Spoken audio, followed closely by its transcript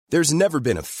There's never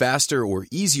been a faster or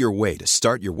easier way to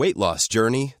start your weight loss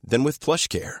journey than with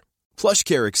PlushCare.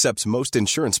 PlushCare accepts most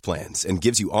insurance plans and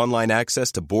gives you online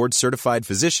access to board-certified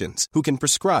physicians who can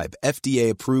prescribe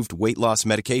FDA-approved weight loss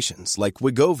medications like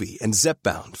Wegovy and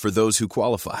Zepbound for those who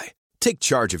qualify. Take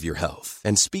charge of your health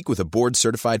and speak with a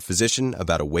board-certified physician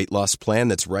about a weight loss plan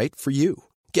that's right for you.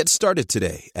 Get started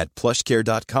today at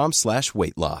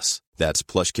plushcare.com/weight loss. That's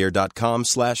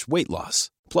plushcare.com/weight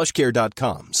loss.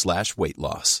 plushcare.com/weight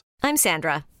loss. I'm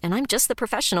Sandra, and I'm just the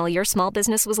professional your small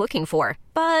business was looking for.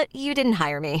 But you didn't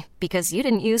hire me because you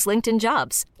didn't use LinkedIn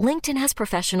Jobs. LinkedIn has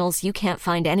professionals you can't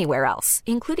find anywhere else,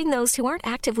 including those who aren't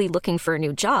actively looking for a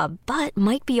new job, but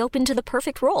might be open to the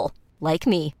perfect role, like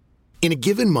me. In a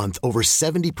given month, over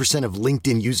 70% of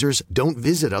LinkedIn users don't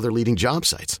visit other leading job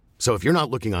sites. So if you're not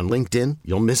looking on LinkedIn,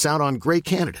 you'll miss out on great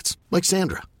candidates like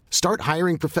Sandra. Start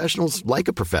hiring professionals like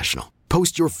a professional.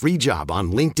 Post your free job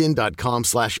on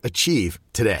linkedin.com/achieve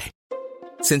today.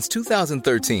 Since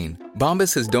 2013,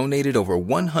 Bombas has donated over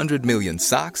 100 million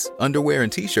socks, underwear,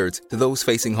 and T-shirts to those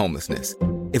facing homelessness.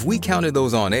 If we counted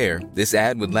those on air, this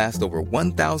ad would last over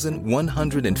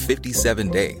 1,157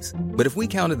 days. But if we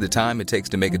counted the time it takes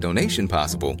to make a donation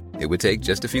possible, it would take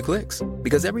just a few clicks.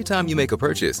 Because every time you make a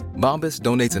purchase, Bombas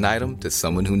donates an item to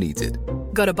someone who needs it.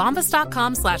 Go to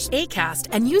bombas.com/ACAST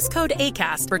and use code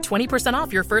ACAST for 20%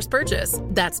 off your first purchase.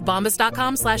 That's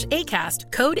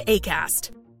bombas.com/ACAST, code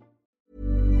ACAST.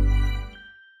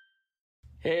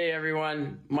 Hey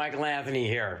everyone, Michael Anthony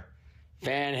here.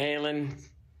 Van Halen,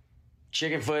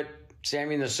 Chickenfoot,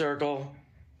 Sammy in the Circle.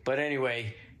 But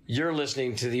anyway, you're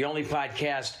listening to the only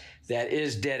podcast that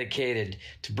is dedicated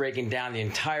to breaking down the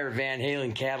entire Van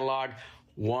Halen catalog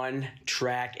one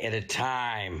track at a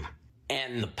time.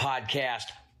 And the podcast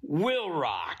will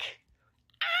rock.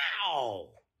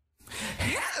 Ow!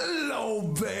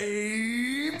 Hello,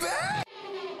 baby!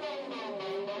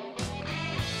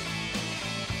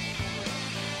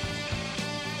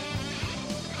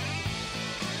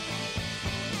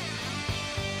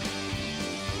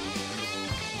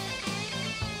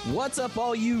 What's up,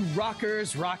 all you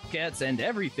rockers, rockettes, and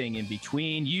everything in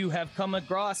between? You have come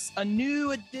across a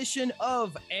new edition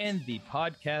of And the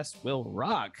Podcast Will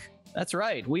Rock. That's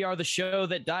right. We are the show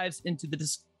that dives into the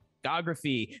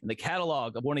discography and the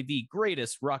catalog of one of the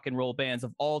greatest rock and roll bands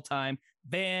of all time,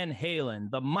 Van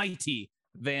Halen, the mighty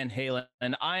Van Halen.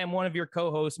 And I am one of your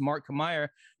co-hosts, Mark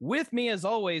Meyer. With me, as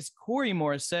always, Corey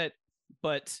Morissette.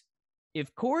 But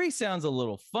if Corey sounds a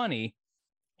little funny,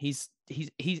 he's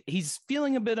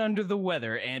feeling a bit under the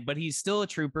weather, but he's still a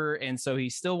trooper, and so he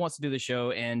still wants to do the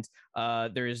show. And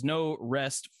there is no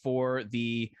rest for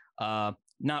the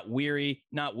not weary,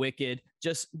 not wicked.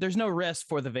 Just there's no rest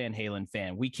for the Van Halen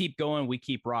fan. We keep going, we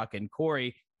keep rocking.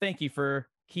 Corey, thank you for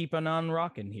keeping on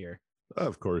rocking here.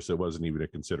 Of course, it wasn't even a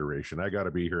consideration. I got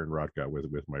to be here and rock out with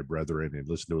my brethren and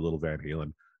listen to a little Van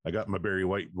Halen. I got my Barry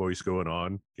White voice going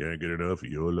on. Can't get enough of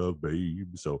your love,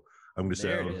 babe. So I'm going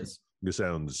to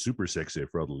sound super sexy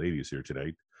for all the ladies here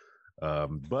tonight.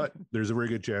 But there's a very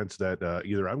good chance that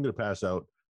either I'm going to pass out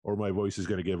or my voice is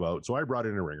going to give out. So I brought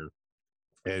in a ringer.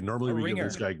 And normally we give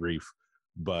this guy grief,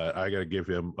 but I got to give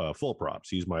him full props.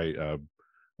 He's my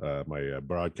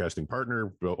broadcasting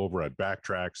partner over at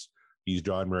Backtracks. He's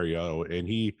John Mariano, and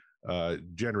he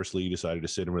generously decided to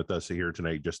sit in with us here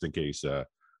tonight just in case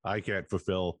I can't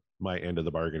fulfill my end of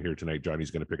the bargain here tonight. Johnny's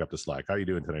going to pick up the slack. How you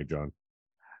doing tonight, John?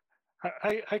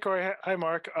 Hi, Corey. Hi,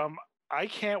 Mark. I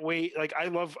can't wait. Like, I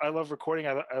love recording.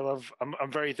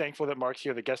 I'm very thankful that Mark's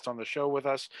here, the guest on the show with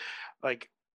us. Like,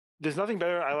 there's nothing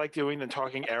better I like doing than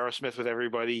talking Aerosmith with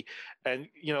everybody. And,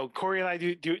 Corey and I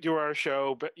do our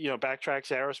show, but, Backtracks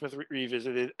Aerosmith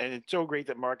Revisited. And it's so great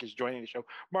that Mark is joining the show.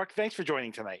 Mark, thanks for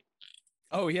joining tonight.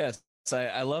 Oh, yes.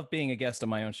 I love being a guest on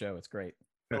my own show. It's great.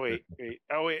 Oh, wait.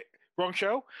 Wrong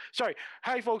show? Sorry.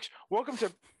 Hi, folks. Welcome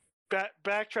to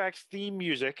Backtracks theme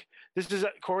music. This is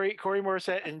Corey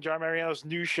Morissette and John Mariano's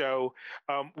new show,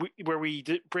 where we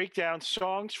break down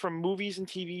songs from movies and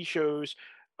TV shows.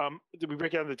 We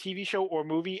break down the TV show or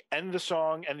movie and the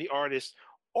song and the artist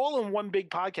all in one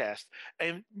big podcast.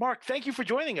 And Mark, thank you for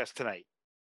joining us tonight.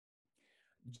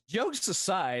 Jokes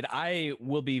aside, I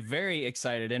will be very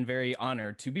excited and very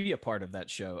honored to be a part of that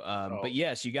show. But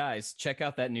yes, you guys check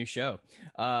out that new show.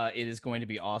 It is going to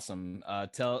be awesome.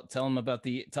 Tell them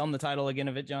the title again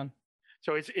of it, John.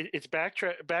 So it's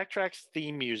Backtracks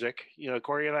theme music.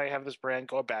 Corey and I have this brand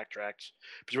called Backtracks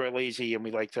because we're lazy and we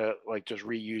like to just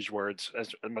reuse words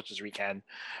as much as we can.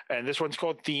 And this one's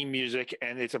called theme music,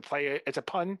 and it's a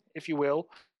pun, if you will.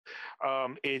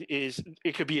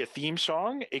 It could be a theme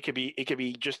song. It could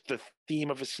be just the theme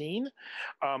of a scene.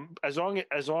 As long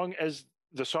as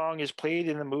the song is played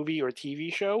in the movie or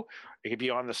TV show. It could be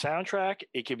on the soundtrack.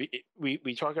 It could be.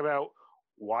 We talk about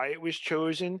why it was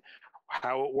chosen,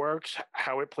 how it works,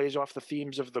 how it plays off the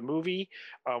themes of the movie.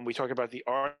 We talk about the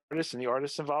artist and the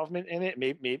artist's involvement in it.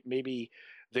 Maybe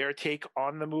their take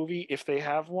on the movie if they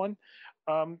have one.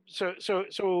 So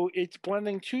it's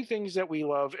blending two things that we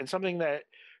love and something that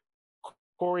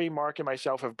Corey, Mark, and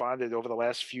myself have bonded over the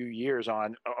last few years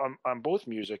on both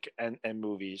music and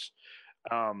movies.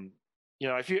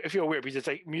 I feel weird because it's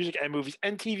like music and movies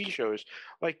and TV shows.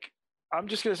 Like, I'm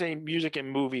just gonna say music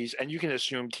and movies, and you can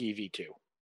assume TV too.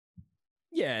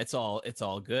 Yeah, it's all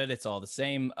good. It's all the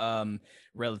same.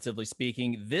 Relatively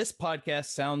speaking, this podcast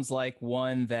sounds like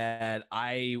one that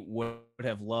I would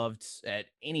have loved at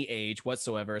any age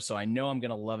whatsoever. So I know I'm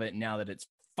gonna love it now that it's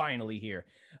finally here.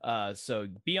 So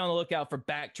be on the lookout for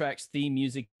Backtracks theme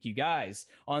music, you guys,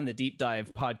 on the Deep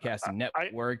Dive Podcasting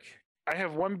Network. I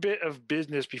have one bit of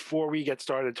business before we get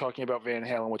started talking about Van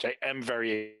Halen, which I am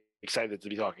very excited to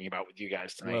be talking about with you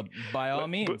guys tonight. Well, by all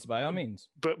means.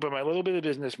 But my little bit of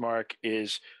business, Mark,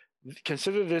 is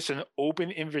consider this an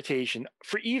open invitation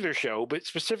for either show, but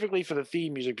specifically for the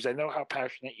theme music, because I know how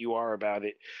passionate you are about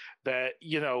it, that,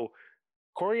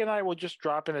 Corey and I will just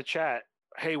drop in a chat,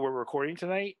 hey, we're recording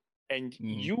tonight, and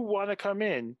you want to come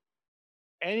in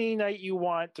any night you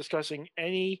want, discussing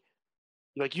any,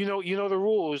 like, the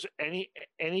rules,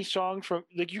 any song from,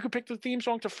 like, you could pick the theme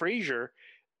song to Frasier,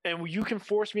 and you can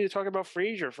force me to talk about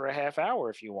Frasier for a half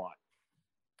hour if you want.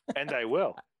 And I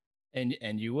will.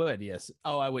 And you would, yes.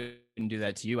 Oh, I wouldn't do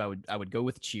that to you. I would go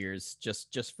with Cheers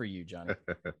just for you, Johnny.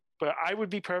 But I would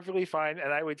be perfectly fine,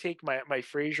 and I would take my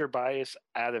Frasier bias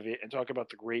out of it and talk about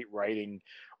the great writing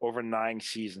over 9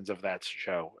 seasons of that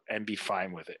show and be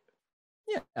fine with it.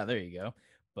 Yeah, there you go.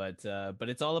 But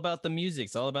it's all about the music.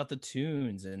 It's all about the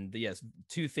tunes. And yes,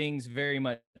 two things very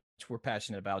much we're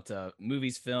passionate about: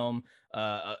 movies, film,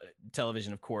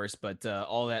 television, of course, but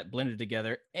all that blended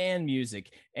together, and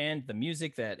music, and the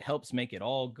music that helps make it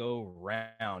all go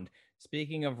round.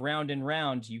 Speaking of round and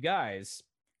round, you guys,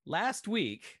 last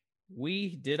week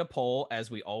we did a poll,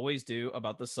 as we always do,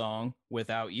 about the song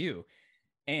Without You.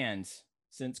 And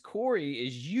since Corey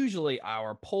is usually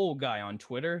our poll guy on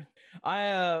Twitter,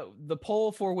 the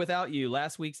poll for Without You,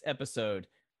 last week's episode,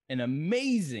 an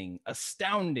amazing,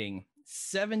 astounding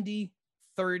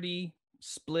 70-30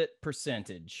 split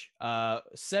percentage.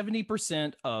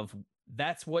 70% of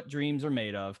That's What Dreams Are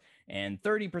Made Of, and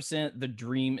 30% The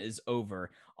Dream Is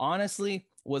Over. Honestly,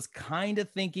 was kind of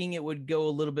thinking it would go a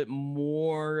little bit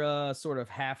more sort of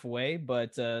halfway,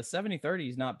 but 70-30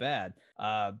 is not bad.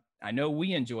 I know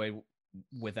we enjoy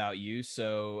Without You,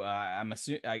 so I'm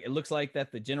assuming it looks like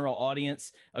that the general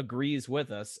audience agrees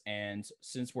with us. And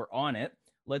since we're on it,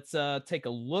 let's take a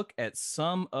look at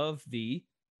some of the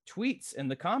tweets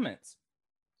and the comments.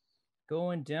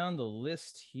 Going down the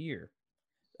list here.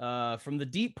 From the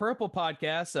Deep Purple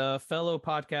podcast, fellow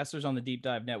podcasters on the Deep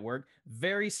Dive Network,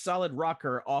 very solid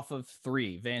rocker off of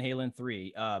 3, Van Halen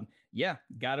 3. Yeah,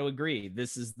 got to agree.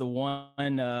 This is the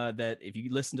one that, if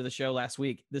you listened to the show last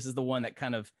week, this is the one that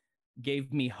kind of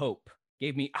gave me hope,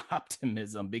 gave me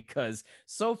optimism, because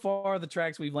so far the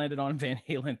tracks we've landed on Van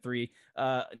Halen 3,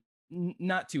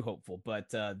 not too hopeful,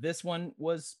 but this one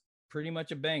was pretty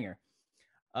much a banger.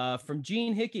 From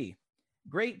Gene Hickey,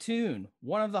 great tune,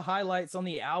 one of the highlights on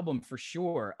the album for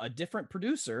sure. A different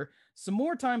producer, some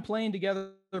more time playing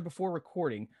together before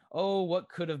recording. Oh, what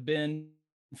could have been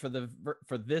for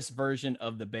this version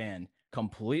of the band.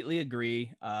 Completely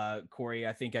agree. Corey,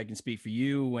 I think I can speak for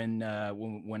you when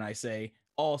I say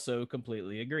also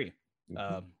completely agree.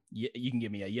 You can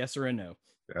give me a yes or a no.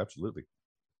 Absolutely.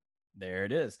 There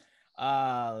it is.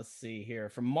 Let's see here.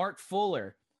 From Mark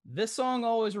Fuller. This song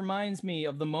always reminds me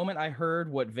of the moment I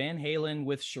heard what Van Halen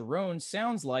with Sharon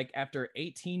sounds like after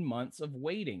 18 months of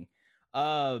waiting.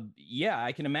 Yeah,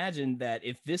 I can imagine that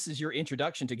if this is your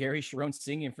introduction to Gary Sharon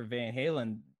singing for Van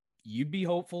Halen, you'd be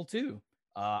hopeful too.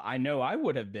 I know I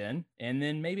would have been, and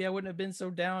then maybe I wouldn't have been so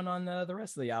down on the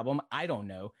rest of the album. I don't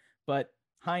know, but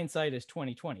hindsight is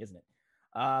 20/20, isn't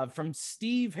it? From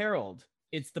Steve Harold,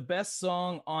 it's the best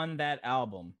song on that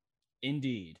album.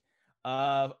 Indeed.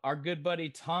 Our good buddy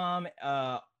Tom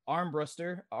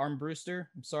Armbruster.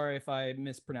 I'm sorry if I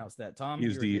mispronounced that. Tom,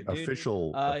 he's the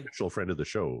official friend of the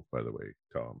show, by the way.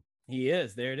 Tom. He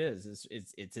is. There it is.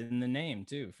 It's in the name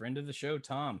too. Friend of the show,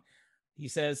 Tom. He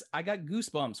says, I got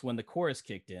goosebumps when the chorus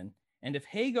kicked in. And if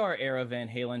Hagar era Van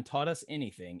Halen taught us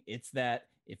anything, it's that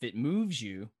if it moves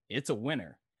you, it's a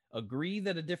winner. Agree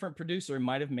that a different producer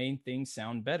might have made things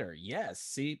sound better. Yes.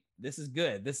 See, this is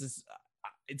good.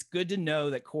 It's good to know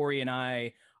that Corey and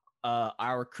I,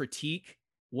 our critique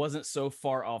wasn't so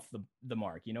far off the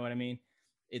mark. You know what I mean?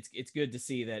 It's good to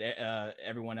see that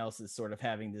everyone else is sort of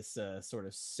having this sort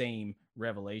of same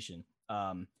revelation.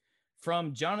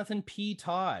 From Jonathan P.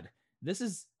 Todd, this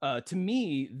is to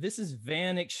me, this is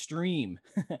Van Extreme.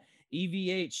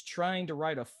 EVH trying to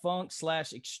write a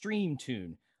funk/extreme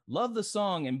tune. Love the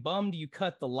song and bummed you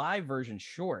cut the live version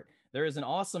short. There is an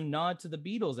awesome nod to the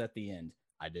Beatles at the end.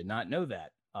 I did not know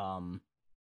that. I'm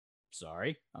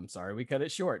sorry we cut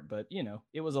it short, but you know,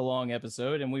 it was a long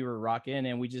episode and we were rocking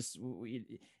and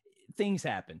things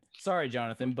happen. Sorry,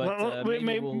 Jonathan, but Mark,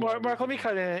 let me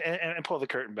cut in and pull the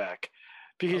curtain back.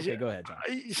 Because okay, go ahead, John.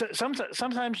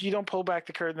 Sometimes you don't pull back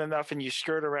the curtain enough and you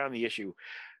skirt around the issue.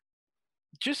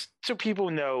 Just so people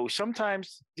know,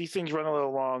 sometimes these things run a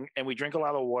little long and we drink a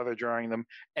lot of water during them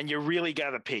and you really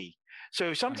got to pee.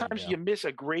 So sometimes you miss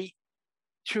a great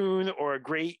tune or a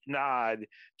great nod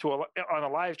on a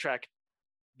live track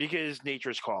because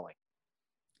nature's calling.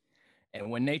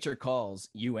 And when nature calls,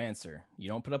 you answer. You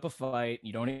don't put up a fight.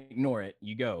 You don't ignore it.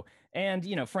 You go. And,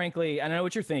 you know, frankly, I know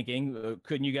what you're thinking.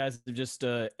 Couldn't you guys have just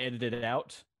edited it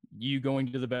out? You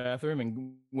going to the bathroom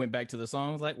and went back to the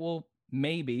song? Like, well,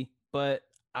 maybe. But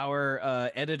our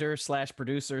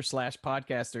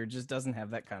editor/producer/podcaster just doesn't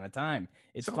have that kind of time.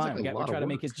 It's fine. Like we try to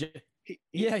make his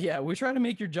we try to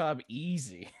make your job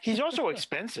easy. He's also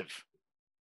expensive.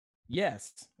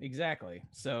 Yes, exactly.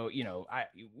 So, you know,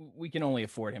 we can only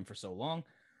afford him for so long.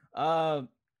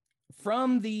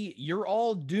 From the You're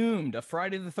All Doomed, a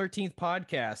Friday the 13th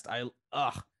podcast.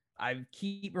 I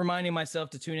keep reminding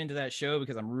myself to tune into that show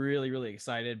because I'm really, really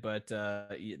excited. But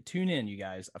tune in, you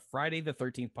guys. A Friday the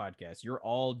 13th podcast. You're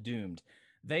All Doomed.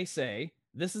 They say,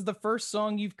 this is the first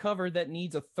song you've covered that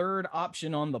needs a third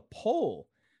option on the poll.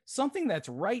 Something that's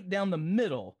right down the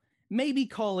middle. Maybe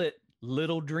call it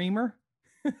Little Dreamer.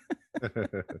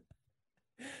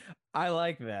 I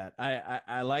like that.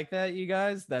 I like that, you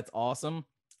guys. That's awesome.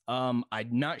 I'm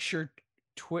not sure.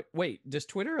 Wait, does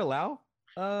Twitter allow?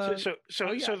 I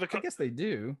guess they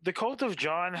do. The Cult of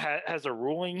John has a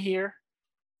ruling here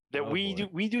that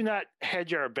we do not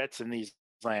hedge our bets in these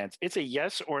lands. It's a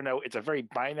yes or no. It's a very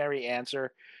binary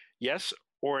answer, yes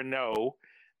or no,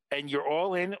 and you're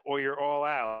all in or you're all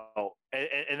out,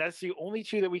 and that's the only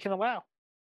two that we can allow.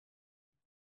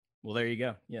 Well, there you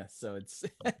go. Yeah, so it's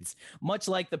much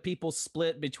like the people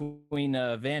split between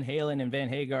Van Halen and Van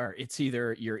Hagar. It's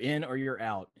either you're in or you're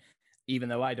out, even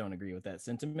though I don't agree with that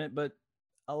sentiment, but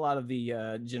a lot of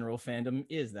the general fandom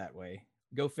is that way.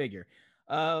 Go figure.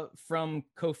 From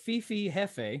Kofifi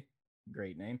Hefe,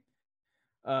 great name.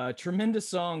 Tremendous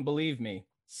song, believe me.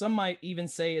 Some might even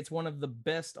say it's one of the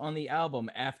best on the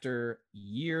album after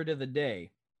Year to the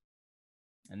Day.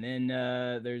 And then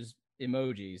there's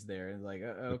emojis there. Like,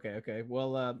 okay.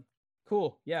 Well,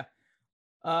 cool. Yeah.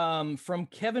 From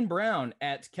Kevin Brown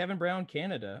at Kevin Brown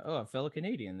Canada. Oh, a fellow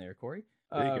Canadian there, Corey.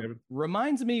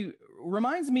 Reminds me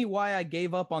why I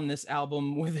gave up on this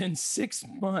album within 6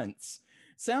 months.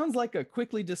 Sounds like a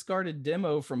quickly discarded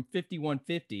demo from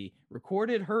 5150,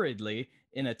 recorded hurriedly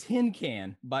in a tin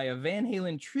can by a Van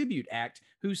Halen tribute act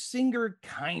whose singer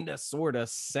kinda sorta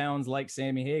sounds like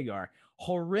Sammy Hagar.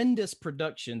 Horrendous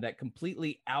production that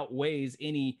completely outweighs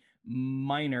any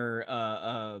minor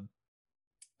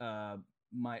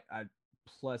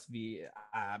plus V.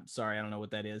 I'm sorry, I don't know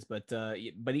what that is, but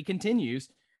he continues.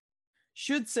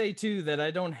 Should say too that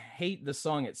I don't hate the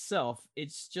song itself.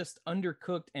 It's just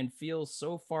undercooked and feels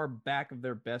so far back of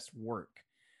their best work.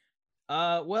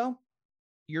 Well,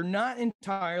 you're not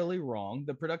entirely wrong.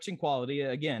 The production quality,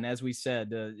 again, as we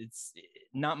said, it's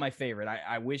not my favorite.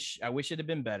 I wish it had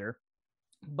been better,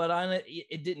 but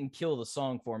it didn't kill the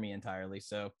song for me entirely.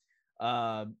 So,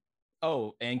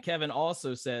 oh, and Kevin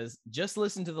also says, just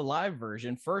listen to the live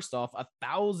version. First off,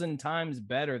 1,000 times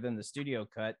better than the studio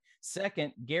cut.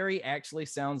 Second, Gary actually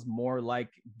sounds more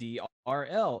like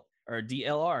DRL or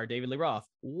DLR, David Lee Roth.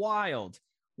 Wild.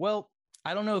 Well,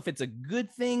 I don't know if it's a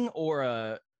good thing or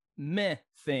a meh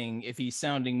thing if he's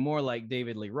sounding more like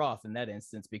David Lee Roth in that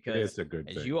instance, because it's a good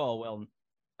thing. You all well,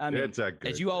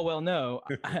 as you all well know,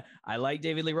 I like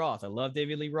David Lee Roth. I love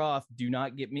David Lee Roth. Do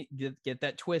not get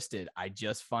that twisted. I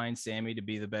just find Sammy to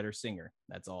be the better singer.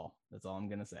 That's all. That's all I'm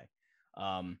gonna say.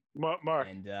 Mark.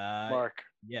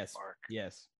 Yes. Mark.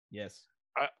 Yes.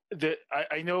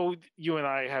 I know you and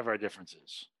I have our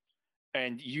differences,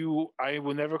 and I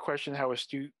will never question how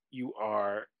astute you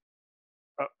are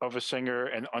of a singer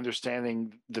and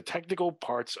understanding the technical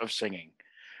parts of singing.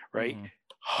 Right,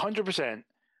 100%.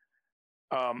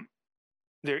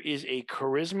 There is a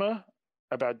charisma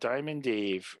about Diamond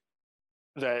Dave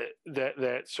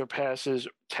that surpasses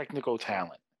technical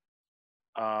talent.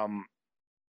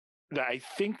 that I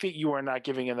think that you are not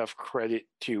giving enough credit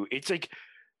to. It's like,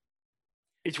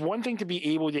 it's one thing to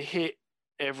be able to hit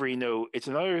every note. It's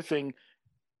another thing.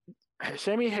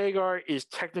 Sammy Hagar is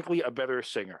technically a better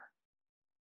singer.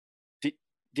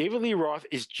 David Lee Roth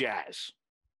is jazz,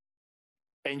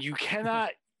 and you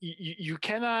cannot you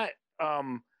cannot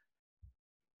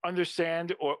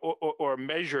understand or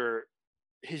measure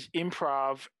his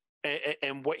improv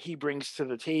and what he brings to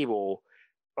the table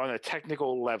on a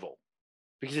technical level,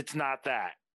 because it's not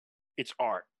that, it's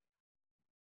art.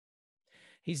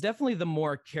 He's definitely the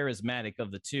more charismatic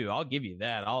of the two. I'll give you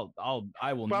that.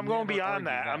 I will. But I'm going beyond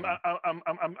that.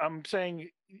 I'm saying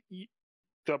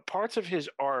the parts of his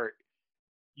art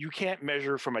you can't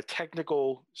measure from a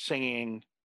technical singing.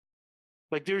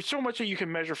 Like, there's so much that you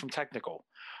can measure from technical,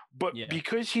 but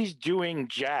because he's doing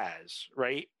jazz,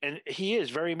 right? And he is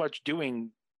very much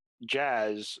doing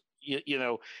jazz, you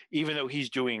know, even though he's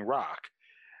doing rock.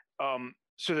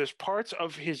 So there's parts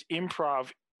of his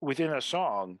improv within a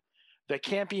song that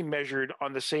can't be measured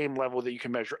on the same level that you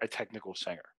can measure a technical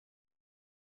singer.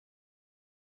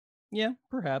 Yeah,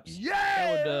 perhaps.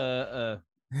 Yeah.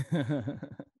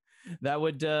 That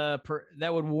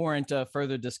would warrant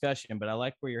further discussion, but I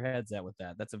like where your head's at with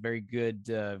that. That's a very good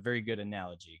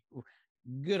analogy.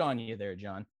 Good on you there,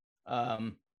 John.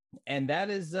 And that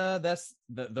is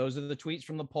those are the tweets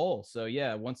from the poll. So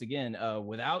yeah, once again,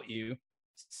 without you,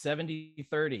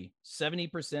 70-30,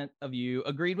 70% of you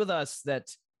agreed with us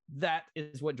that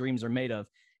is what dreams are made of.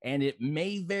 And it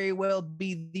may very well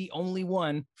be the only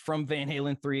one from Van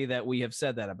Halen 3 that we have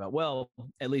said that about. Well,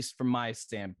 at least from my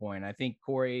standpoint. I think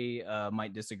Corey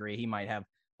might disagree. He might have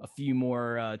a few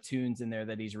more tunes in there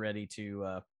that he's ready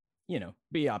to,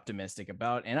 be optimistic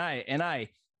about. And I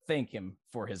thank him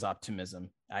for his optimism.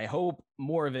 I hope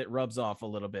more of it rubs off a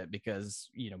little bit because,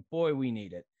 boy, we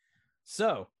need it.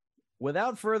 So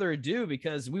without further ado,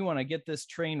 because we want to get this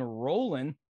train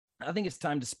rolling, I think it's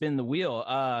time to spin the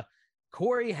wheel.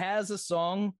 Corey has a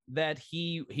song that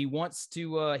he wants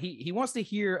to he wants to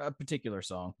hear a particular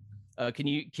song. Can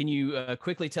you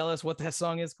quickly tell us what that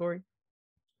song is, Corey?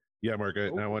 Yeah, Mark. I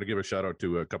want to give a shout out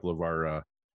to a couple of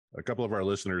our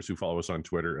listeners who follow us on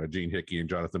Twitter. Gene Hickey and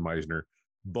Jonathan Meisner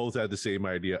both had the same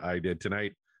idea I did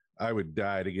tonight. I would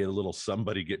die to get a little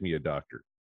 "Somebody Get Me a Doctor"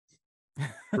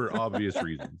 for obvious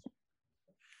reasons.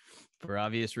 For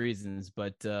obvious reasons,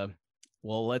 but.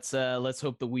 Well, let's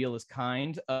hope the wheel is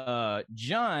kind.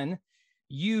 John,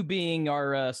 you being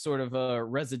our sort of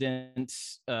resident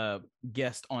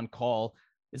guest on call,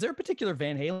 is there a particular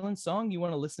Van Halen song you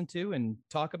want to listen to and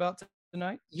talk about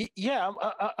tonight? Yeah,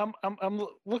 I'm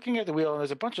looking at the wheel, and there's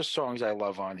a bunch of songs I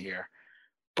love on here,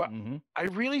 but I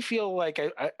really feel like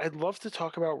I'd love to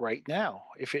talk about Right Now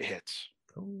if it hits.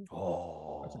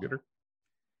 Oh, that's a gooder.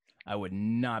 I would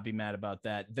not be mad about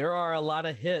that. There are a lot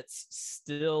of hits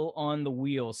still on the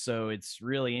wheel, so it's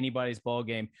really anybody's ball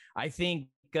game. I think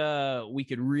we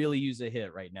could really use a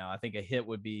hit right now. I think a hit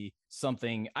would be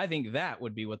something. I think that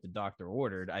would be what the doctor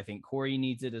ordered. I think Corey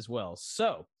needs it as well.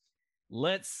 So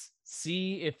let's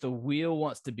see if the wheel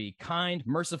wants to be kind,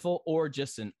 merciful, or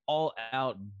just an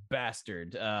all-out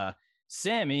bastard.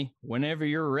 Sammy, whenever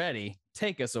you're ready,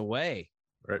 take us away.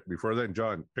 All right. Before then,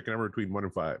 John, pick a number between 1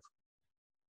 and 5.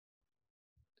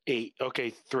 8.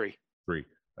 Okay, 3. 3.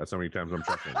 That's how many times I'm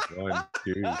checking. 1,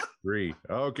 2, 3.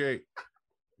 Okay.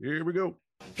 Here we go.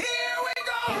 Here we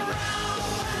go.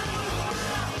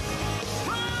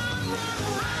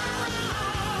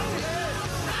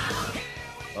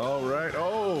 All right.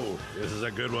 Oh, this is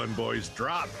a good one, boys.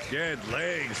 Drop Dead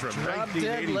Legs from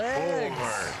 1984.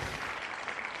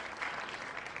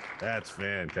 That's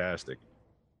fantastic.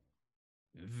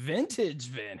 Vintage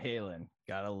Van Halen.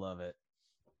 Gotta love it.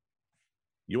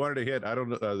 You wanted a hit. I don't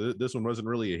know. This one wasn't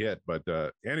really a hit, but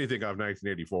anything off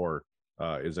 1984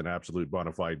 is an absolute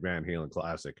bona fide Van Halen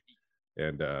classic.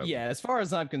 And yeah, as far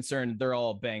as I'm concerned, they're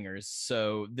all bangers.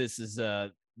 So this is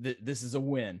a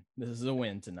win. This is a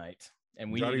win tonight.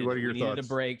 And we Johnny, what are your needed thoughts? A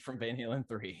break from Van Halen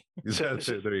 3.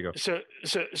 There you go. So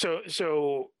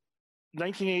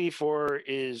 1984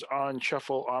 is on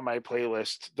shuffle on my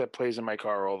playlist that plays in my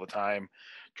car all the time.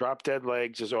 Drop Dead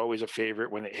Legs is always a favorite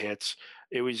when it hits.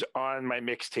 It was on my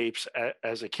mixtapes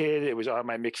as a kid. It was on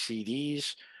my mix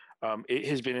CDs. It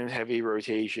has been in heavy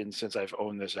rotation since I've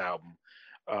owned this album.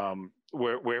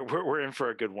 We're in for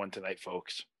a good one tonight,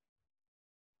 folks.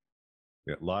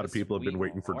 Yeah, a lot of people have been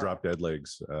waiting for Drop Dead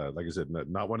Legs. Like I said,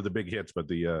 not one of the big hits, but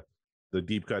the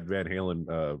deep cut Van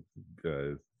Halen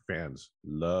fans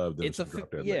love this.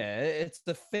 It's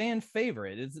the fan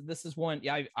favorite. This is one.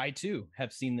 Yeah, I too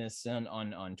have seen this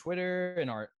on Twitter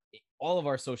and all of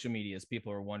our social medias.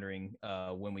 People are wondering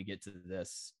when we get to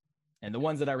this. And the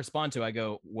ones that I respond to, I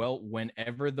go, well,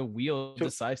 whenever the wheel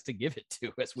decides to give it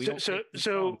to us.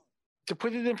 So to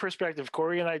put it in perspective,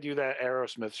 Corey and I do that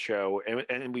Aerosmith show,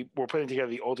 and we're putting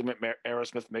together the ultimate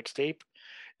Aerosmith mixtape.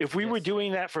 If we were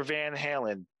doing that for Van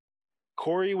Halen,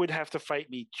 Corey would have to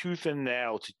fight me tooth and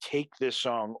nail to take this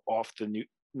song off the new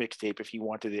mixtape if he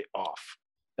wanted it off.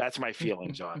 That's my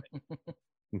feelings on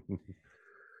it.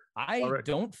 I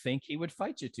don't think he would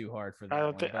fight you too hard for that. I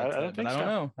don't think so.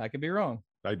 Know. I could be wrong.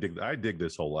 I dig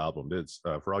this whole album. It's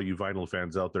for all you vinyl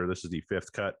fans out there. This is the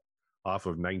 5th cut off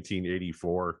of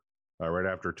 1984, right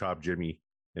after Top Jimmy,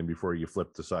 and before you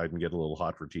flip the side and get a little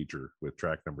hot for Teacher with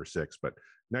track number 6. But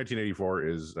 1984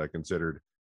 is considered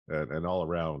an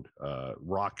all-around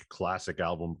rock classic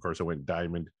album. Of course, it went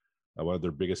diamond, one of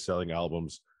their biggest selling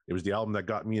albums. It was the album that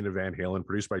got me into Van Halen,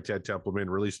 produced by Ted Templeman,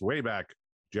 released way back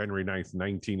January 9th,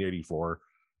 1984,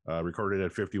 recorded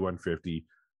at 5150.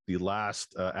 The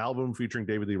last album featuring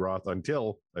David Lee Roth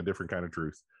until A Different Kind of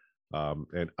Truth.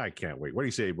 And I can't wait. What do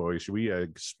you say, boys? Should we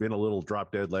spin a little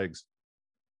Drop Dead Legs?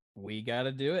 We got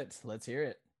to do it. Let's hear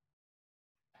it.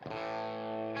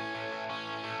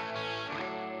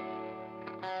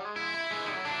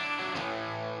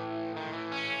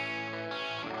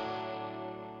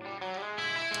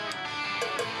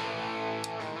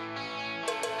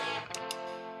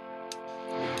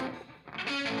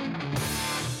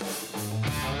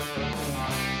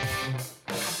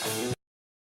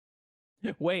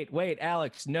 Wait,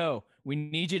 Alex, no. We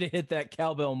need you to hit that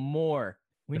cowbell more.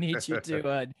 We need you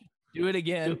to do it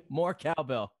again. More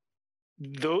cowbell.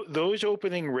 Those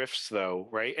opening riffs, though,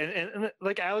 right? And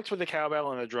like Alex with the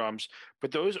cowbell and the drums,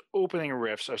 but those opening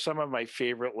riffs are some of my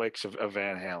favorite licks of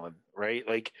Van Halen, right?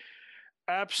 Like,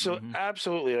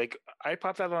 absolutely. Like, I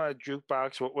pop that on a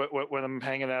jukebox when I'm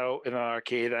hanging out in an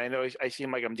arcade. I know I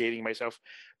seem like I'm dating myself,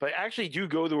 but I actually do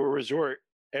go to a resort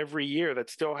every year that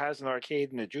still has an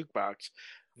arcade and a jukebox.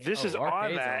 This is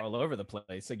on that all over the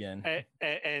place again.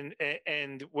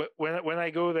 And when I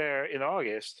go there in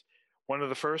August, one of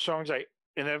the first songs I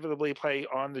inevitably play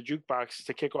on the jukebox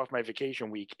to kick off my vacation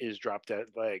week is Drop Dead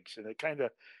Legs, and it kind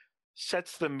of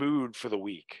sets the mood for the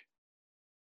week.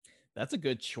 That's a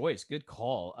good choice. Good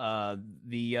call.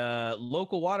 The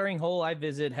local watering hole I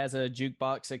visit has a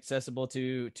jukebox accessible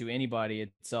to anybody.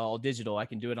 It's all digital. I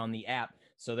can do it on the app.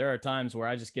 So there are times where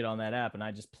I just get on that app and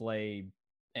I just play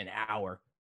an hour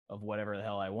of whatever the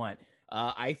hell I want.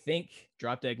 I think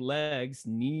Drop Dead Legs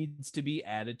needs to be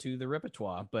added to the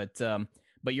repertoire, but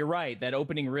you're right. That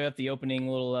opening riff, the opening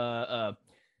little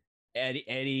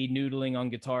Eddie noodling on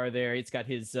guitar there. It's got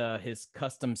his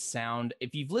custom sound.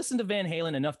 If you've listened to Van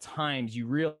Halen enough times, you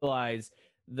realize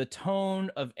the tone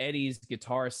of Eddie's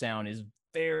guitar sound is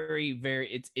very,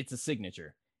 very. It's a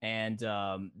signature. And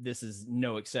this is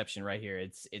no exception right here.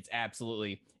 It's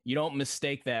absolutely, you don't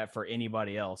mistake that for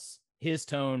anybody else. His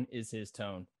tone is his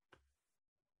tone.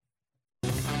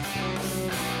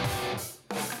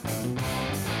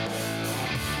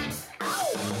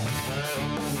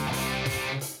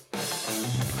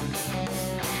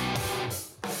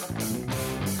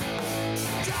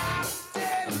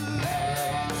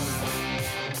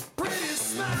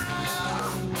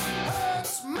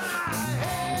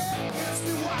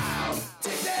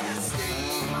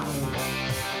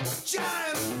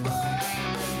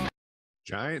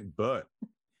 Giant butt.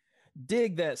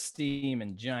 Dig that steam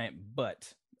and giant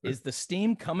butt. Is the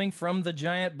steam coming from the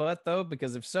giant butt, though?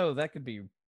 Because if so, that could be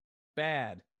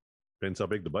bad. Depends how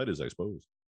big the butt is, I suppose.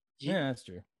 Yeah, that's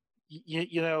true.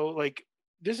 You know, like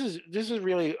this is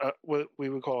really what we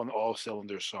would call an all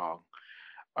cylinder song.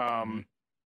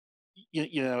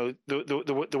 You know,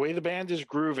 the way the band is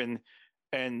grooving,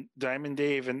 and Diamond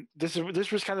Dave, and this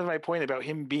was kind of my point about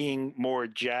him being more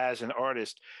jazz and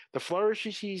artist. The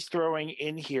flourishes he's throwing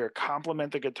in here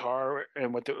complement the guitar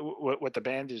and what the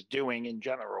band is doing in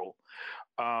general.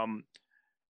 And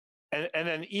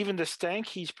then even the stank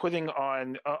he's putting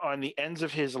on the ends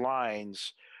of his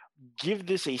lines give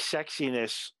this a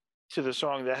sexiness to the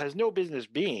song that has no business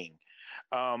being.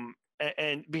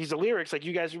 And because the lyrics, like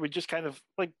you guys were just kind of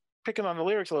like picking on the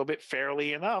lyrics a little bit,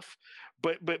 fairly enough,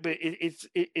 but it's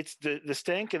the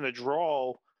stank and the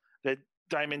drawl that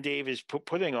Diamond Dave is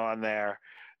putting on there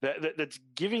that's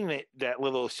giving it that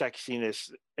little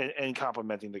sexiness and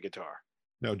complementing the guitar.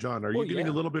 Now, John, are you getting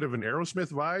a little bit of an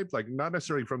Aerosmith vibe? Like not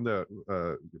necessarily from the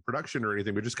production or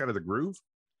anything, but just kind of the groove?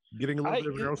 Getting a little bit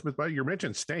of an Aerosmith vibe? You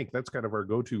mentioned stank. That's kind of our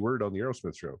go-to word on the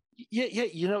Aerosmith show. Yeah.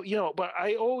 You know, but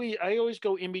I always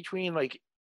go in between, like,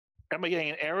 am I getting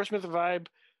an Aerosmith vibe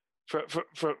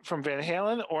from Van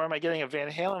Halen, or am I getting a Van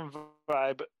Halen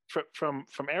vibe from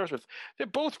Aerosmith? They're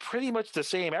both pretty much the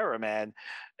same era, man,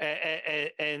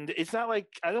 and it's not like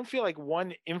I don't feel like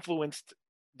one influenced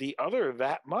the other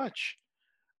that much.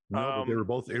 No, but they were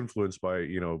both influenced by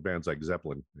bands like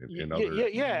Zeppelin and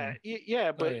other.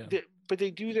 But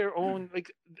they do their own.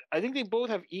 Like I think they both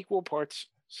have equal parts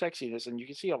sexiness, and you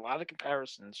can see a lot of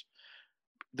comparisons.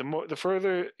 The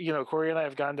further Corey and I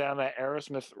have gone down that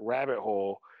Aerosmith rabbit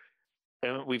hole,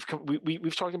 and we've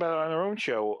talked about it on our own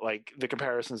show, like the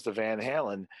comparisons to Van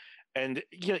Halen, and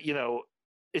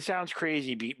it sounds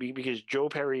crazy because Joe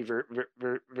Perry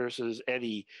versus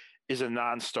Eddie is a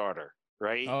non-starter,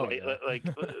 right? Oh, like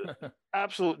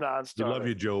absolute non-starter. We love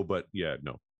you, Joe, but yeah,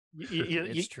 no.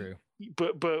 It's true.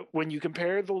 But when you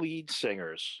compare the lead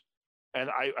singers, and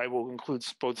I will include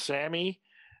both Sammy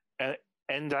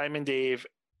and Diamond Dave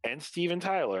and Steven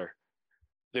Tyler,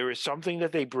 there is something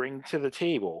that they bring to the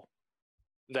table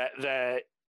that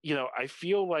I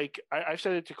feel like I've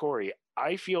said it to Corey.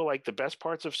 I feel like the best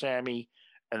parts of Sammy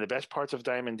and the best parts of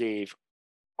Diamond Dave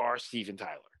are Steven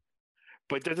Tyler,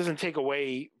 but that doesn't take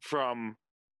away from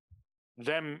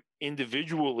them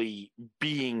individually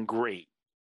being great,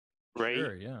 right?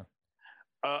 Sure, yeah.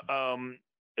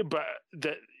 But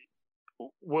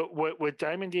what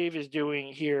Diamond Dave is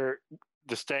doing here,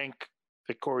 the stank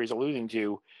that Corey's alluding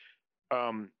to,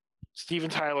 Steven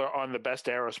Tyler on the best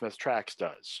Aerosmith tracks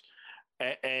does,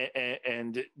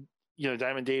 and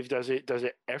Diamond Dave does it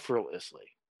effortlessly.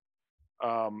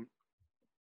 I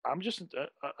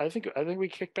think we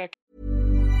kick back.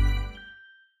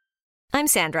 I'm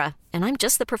Sandra, and I'm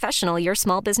just the professional your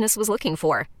small business was looking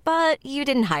for. But you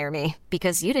didn't hire me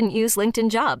because you didn't use LinkedIn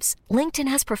Jobs. LinkedIn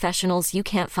has professionals you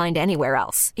can't find anywhere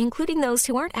else, including those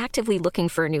who aren't actively looking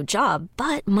for a new job,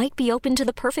 but might be open to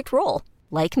the perfect role,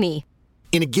 like me.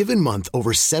 In a given month,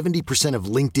 over 70% of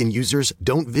LinkedIn users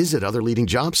don't visit other leading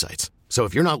job sites. So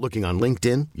if you're not looking on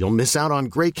LinkedIn, you'll miss out on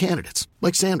great candidates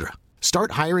like Sandra.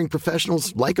 Start hiring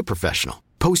professionals like a professional.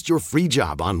 Post your free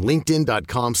job on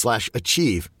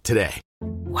linkedin.com/achieve today.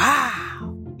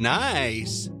 Wow.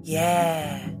 Nice.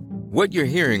 Yeah. What you're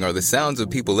hearing are the sounds of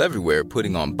people everywhere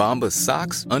putting on Bombas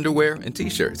socks, underwear, and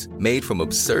T-shirts made from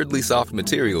absurdly soft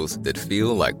materials that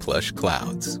feel like plush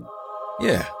clouds.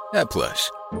 Yeah, that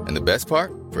plush. And the best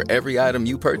part? For every item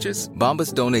you purchase,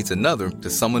 Bombas donates another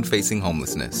to someone facing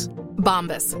homelessness.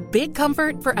 Bombas. Big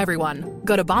comfort for everyone.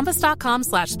 Go to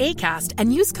bombas.com/ACAST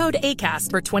and use code ACAST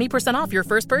for 20% off your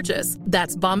first purchase.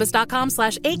 That's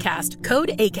bombas.com/ACAST. Code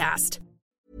ACAST.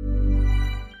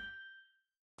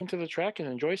 Into the track and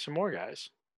enjoy some more,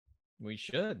 guys. We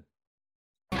should.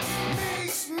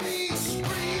 Makes me scream,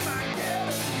 I get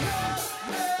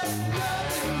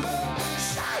nothing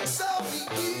shines of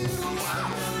you.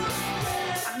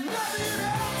 Nothing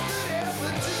else could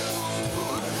ever do.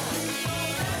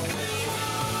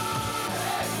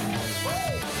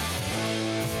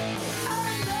 I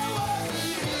know what you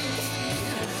mean.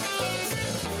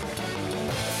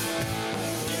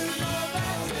 You know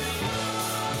that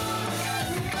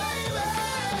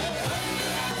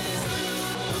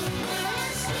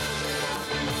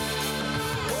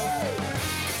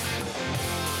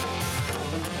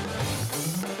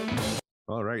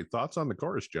All right, thoughts on the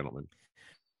chorus, gentlemen?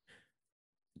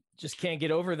 Just can't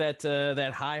get over that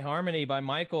high harmony by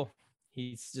Michael.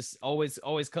 He's just always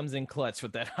comes in clutch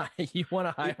with that high. You want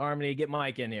a high harmony? Get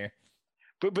Mike in here.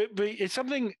 But it's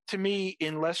something to me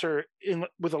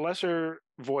with a lesser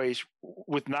voice,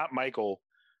 with not Michael,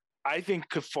 I think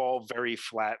could fall very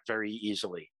flat very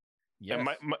easily. Yes.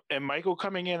 And Michael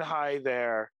coming in high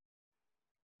there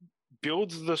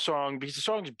builds the song, because the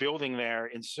song's building there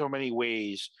in so many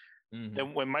ways. Mm-hmm.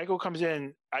 And when Michael comes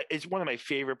in, it's one of my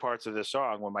favorite parts of the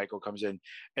song when Michael comes in,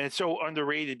 and it's so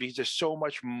underrated because there's so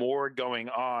much more going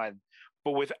on.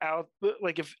 But without,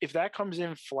 like, if that comes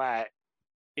in flat,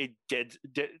 it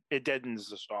deadens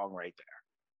the song right there.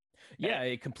 Yeah,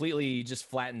 it completely just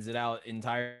flattens it out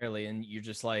entirely, and you're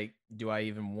just like, do I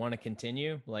even want to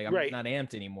continue? Like, I'm not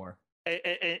amped anymore.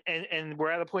 And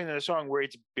we're at a point in the song where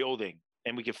it's building,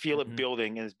 and we can feel it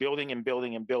building, and it's building and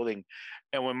building and building.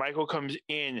 And when Michael comes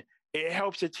in, it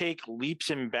helps to take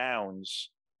leaps and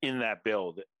bounds in that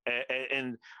build.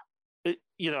 And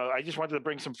I just wanted to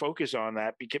bring some focus on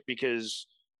that because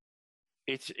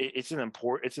it's an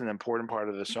important part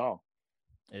of the song.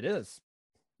 It is.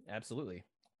 Absolutely.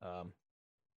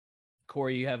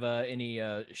 Corey, you have any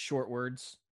short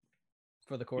words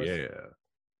for the chorus?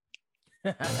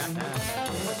 Yeah.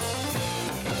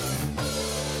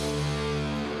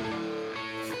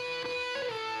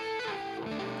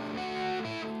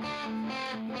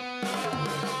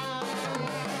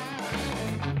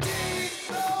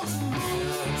 those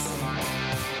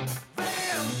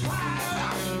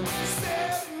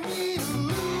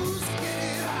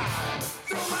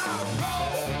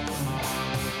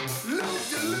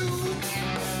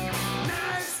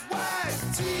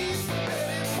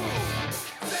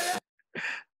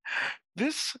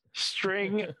This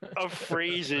string of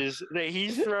phrases that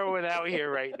he's throwing out here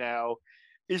right now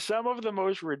is some of the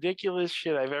most ridiculous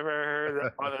shit I've ever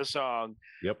heard on a song.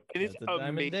 Yep. It is That's a Diamond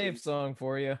amazing. Dave song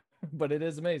for you, but it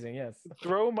is amazing. Yes.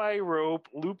 Throw my rope,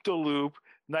 loop de loop,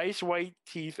 nice white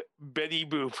teeth, Betty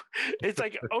Boop. It's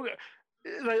like, okay,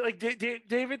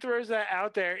 David throws that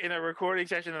out there in a recording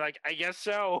session, and like, I guess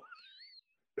so.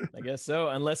 I guess so.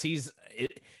 Unless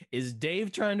is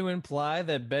Dave trying to imply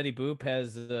that Betty Boop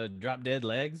has drop dead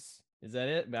legs? Is that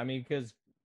it? I mean, because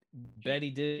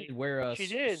Betty did wear a She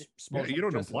did. small. You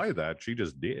don't dresses. imply that. She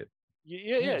just did.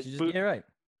 Yeah. She just, yeah, right.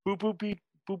 Boop boop beep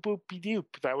boop boop be doop.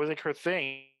 That was like her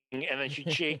thing, and then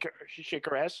she'd shake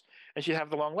her ass, and she'd have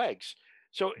the long legs.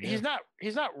 So he's not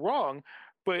wrong,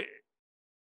 but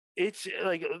it's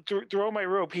like throw my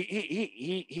rope.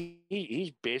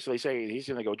 He's basically saying he's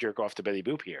gonna go jerk off to Betty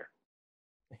Boop here.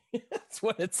 That's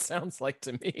what it sounds like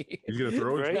to me. He's gonna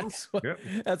throw it. Right?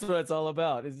 That's what it's all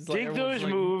about. It's just like Dig everyone's those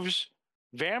like, moves.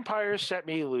 Vampires set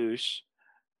me loose.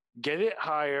 Get it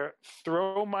higher.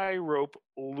 Throw my rope.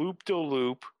 Loop de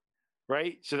loop.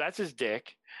 Right. So that's his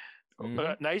dick.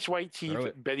 Nice white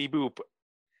teeth. Betty Boop.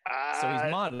 So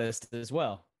he's modest as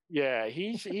well. Yeah,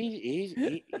 he's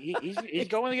going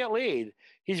to get laid.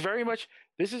 He's very much.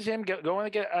 This is him going to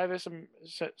get either some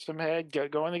head,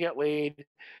 going to get laid,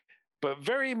 but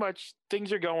very much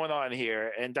things are going on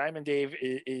here. And Diamond Dave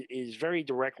is very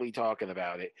directly talking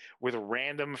about it with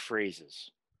random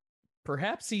phrases.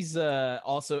 Perhaps he's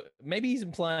also maybe he's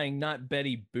implying not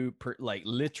Betty Boop like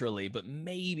literally, but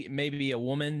maybe a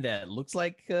woman that looks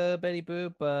like Betty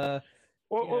Boop.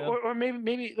 Or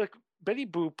maybe like Betty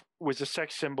Boop was a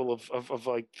sex symbol of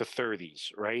like the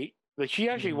 30s, right? Like she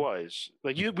actually was.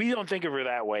 Like we don't think of her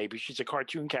that way, but she's a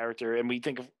cartoon character, and we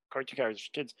think of cartoon characters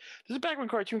for kids. This is back when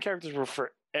cartoon characters were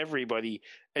for everybody,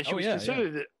 and she was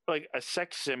considered like a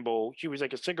sex symbol. She was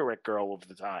like a cigarette girl of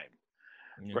the time,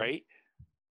 right?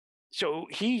 So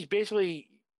he's basically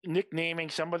nicknaming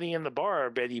somebody in the bar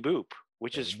Betty Boop,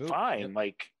 which is fine. Yep.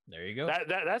 Like there you go.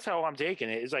 That's how I'm taking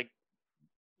it. It's like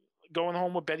going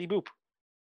home with Betty Boop.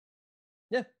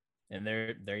 Yeah. And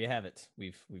there you have it.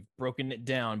 We've broken it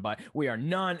down we are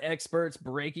non-experts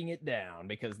breaking it down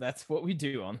because that's what we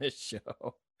do on this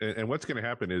show. And what's going to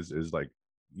happen is like,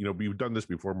 you know, we've done this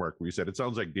before, Mark, where you said it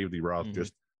sounds like Dave Lee Roth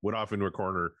just went off into a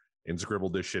corner and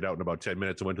scribbled this shit out in about 10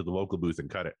 minutes and went to the vocal booth and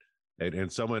cut it.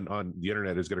 And someone on the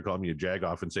internet is going to call me a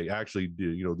jagoff and say, actually,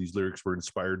 you know, these lyrics were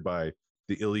inspired by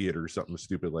the Iliad or something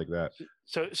stupid like that.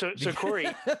 So Corey,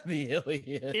 the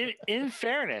Iliad. In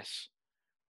fairness,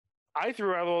 I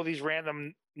threw out all these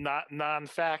random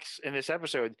non-facts in this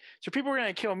episode. So people are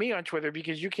going to kill me on Twitter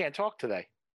because you can't talk today.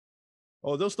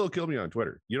 Oh, they'll still kill me on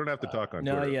Twitter. You don't have to talk on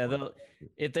Twitter. No, yeah,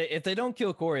 if they don't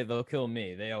kill Corey, they'll kill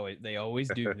me. They always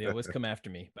do. They always come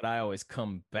after me, but I always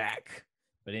come back.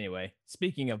 But anyway,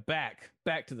 speaking of back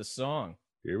to the song.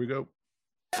 Here we go.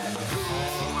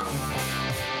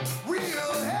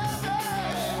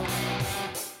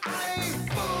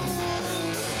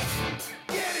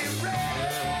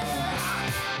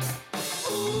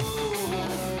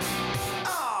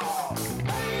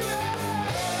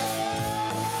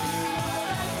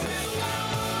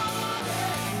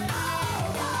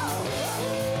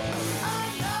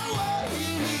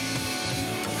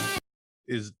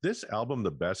 Is this album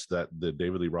the best that the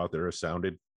David Lee Roth era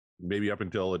sounded? Maybe up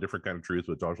until A Different Kind of Truth,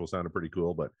 which also sounded pretty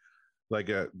cool, but like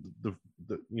the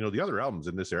other albums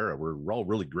in this era were all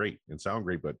really great and sound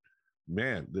great, but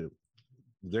man,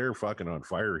 they're fucking on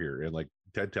fire here. And like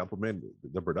Ted Templeman,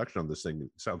 the production on this thing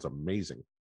sounds amazing.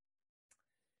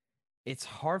 It's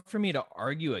hard for me to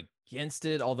argue against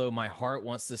it, although my heart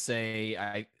wants to say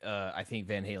I think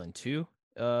Van Halen 2.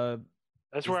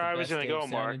 That's where I was going to go,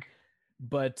 Mark.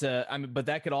 But but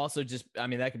that could also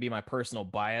that could be my personal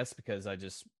bias because I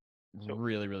just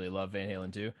really, really love Van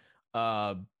Halen 2.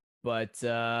 But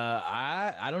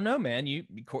I don't know, man.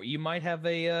 You might have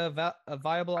a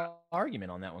viable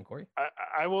argument on that one, Corey.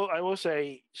 I will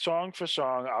say song for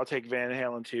song, I'll take Van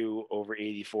Halen 2 over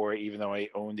 84, even though I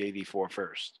owned 84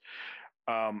 first.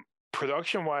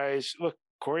 Production wise, look,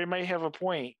 Corey might have a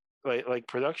point. Like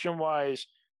production wise,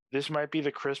 this might be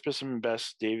the crispest and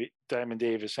best Diamond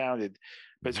Dave has sounded,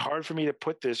 but it's hard for me to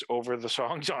put this over the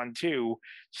songs on 2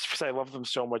 just because I love them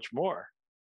so much more.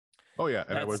 Oh yeah,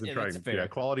 and I wasn't trying. Yeah,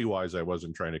 quality wise, I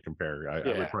wasn't trying to compare.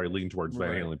 I would probably lean towards Van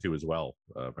Halen 2 as well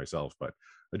myself, but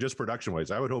just production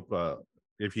wise, I would hope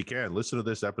if you can listen to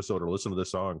this episode or listen to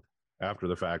this song after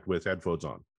the fact with headphones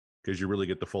on, because you really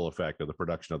get the full effect of the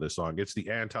production of this song. It's the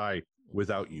anti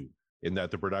Without You, in that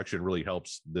the production really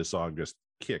helps this song just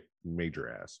kick major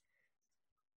ass.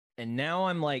 And now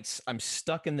I'm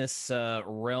stuck in this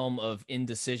realm of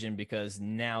indecision, because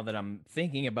now that I'm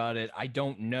thinking about it, I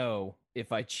don't know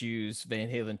if I choose Van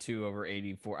Halen 2 over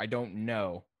 84. I don't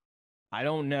know.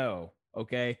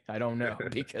 Okay, I don't know,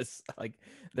 because like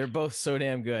they're both so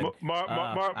damn good.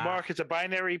 Mark, it's a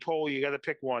binary poll. You got to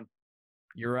pick one.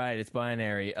 You're right. It's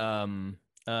binary.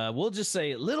 We'll just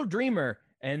say Little Dreamer,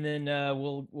 and then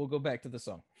we'll go back to the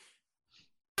song.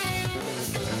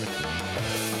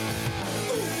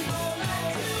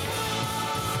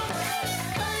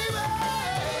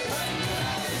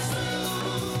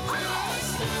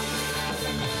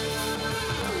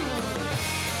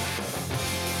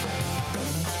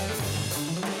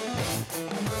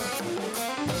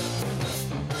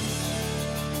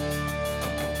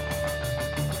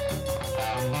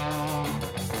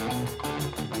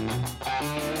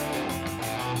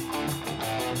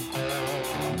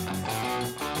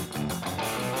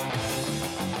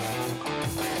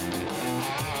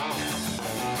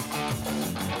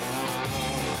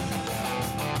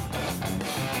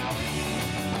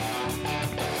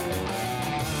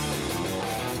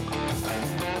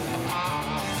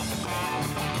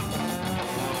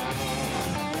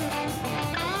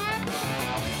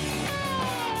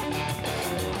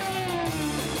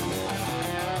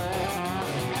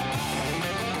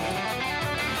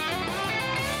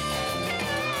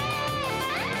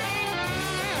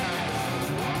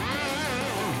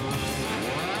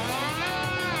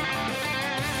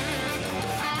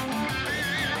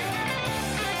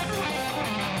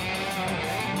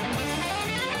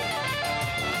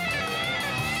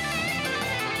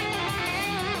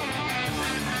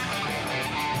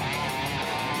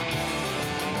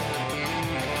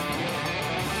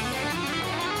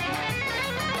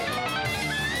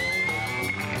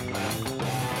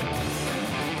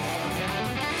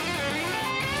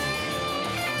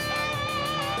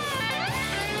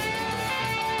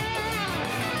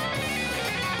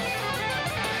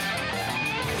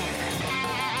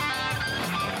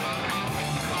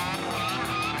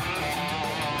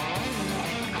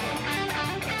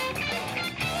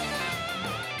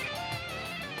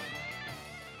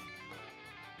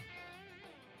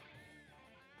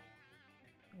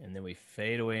 And then we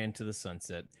fade away into the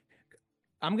sunset.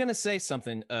 I'm going to say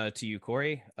something to you,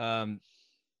 Corey.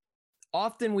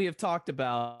 Often we have talked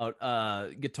about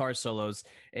guitar solos,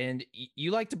 and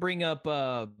you like to bring up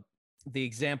the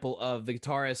example of the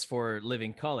guitarist for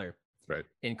Living Colour, right,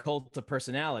 in Cult of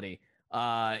Personality.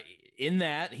 In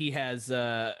that he has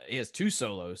two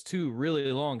solos, two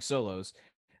really long solos,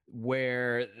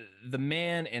 where the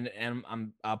man, and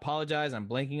I apologize, I'm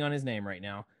blanking on his name right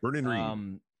now. Vernon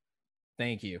Reid.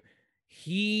 Thank you.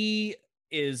 He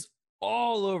is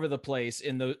all over the place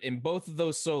in both of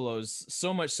those solos,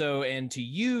 so much so, and to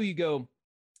you go,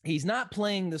 he's not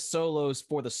playing the solos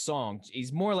for the song.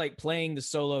 He's more like playing the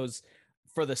solos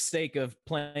for the sake of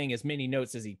playing as many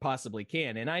notes as he possibly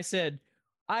can. And I said,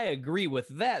 I agree with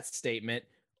that statement,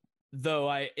 though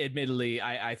I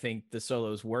think the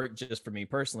solos work just for me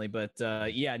personally. But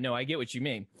yeah, no, I get what you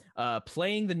mean.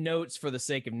 Playing the notes for the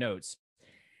sake of notes.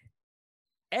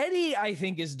 Eddie, I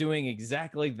think, is doing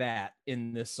exactly that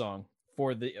in this song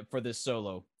for this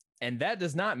solo, and that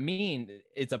does not mean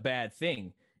it's a bad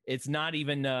thing. It's not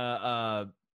even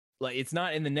like it's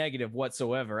not in the negative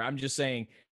whatsoever. I'm just saying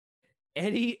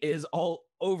Eddie is all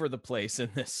over the place in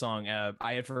this song.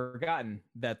 I had forgotten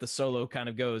that the solo kind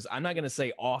of goes, I'm not going to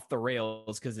say off the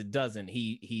rails, because it doesn't.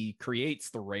 He creates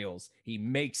the rails. He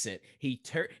makes it. He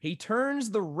turns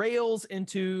the rails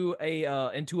into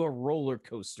a roller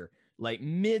coaster, like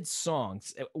mid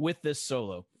songs with this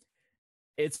solo.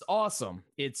 It's awesome.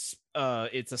 It's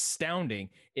astounding.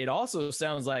 It also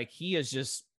sounds like he is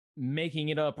just making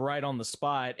it up right on the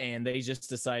spot, and they just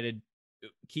decided,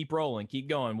 keep rolling, keep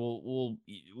going.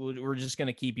 We're just going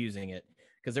to keep using it.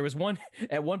 Because there was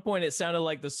at one point it sounded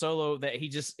like the solo that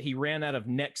he ran out of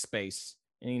neck space,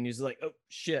 and he was like, oh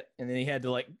shit. And then he had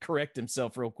to like correct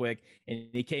himself real quick. And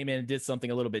he came in and did something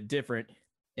a little bit different,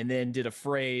 and then did a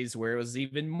phrase where it was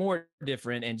even more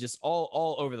different, and just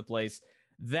all over the place.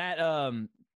 That,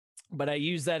 but I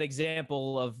use that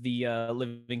example of the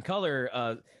Living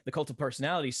Colour, the Cult of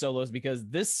Personality solos, because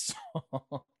this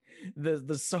song,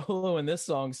 the solo in this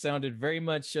song sounded very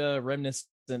much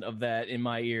reminiscent of that in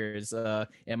my ears.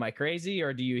 Am I crazy,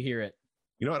 or do you hear it?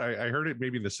 You know what? I heard it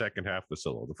maybe in the second half of the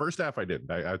solo. The first half I didn't.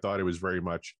 I thought it was very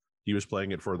much he was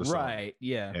playing it for the song. Right,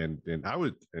 yeah. And I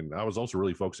was also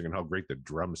really focusing on how great the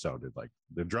drum sounded. Like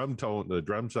the drum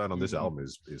sound on this album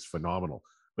is phenomenal.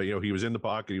 But you know, he was in the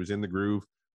pocket, he was in the groove,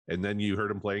 and then you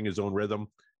heard him playing his own rhythm,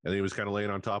 and he was kind of laying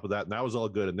on top of that, and that was all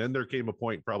good. And then there came a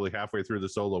point probably halfway through the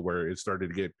solo where it started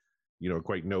to get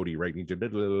quite notey, right? You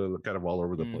kind of all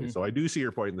over the place. So I do see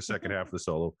your point in the second half of the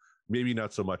solo, maybe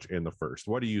not so much in the first.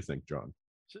 What do you think, John?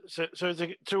 So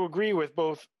to agree with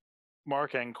both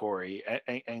Mark and Corey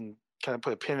and kind of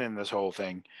put a pin in this whole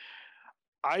thing,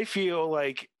 I feel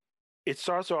like it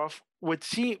starts off with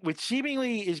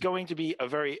seemingly is going to be a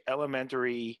very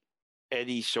elementary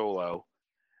Eddie solo,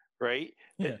 right?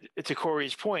 Yeah. To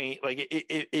Corey's point, like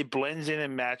it blends in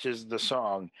and matches the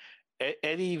song.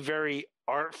 Eddie very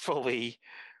artfully,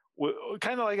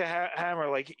 kind of like a hammer,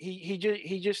 like he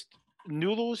just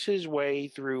noodles his way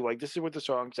through. Like, this is what the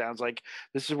song sounds like.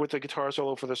 This is what the guitar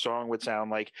solo for the song would sound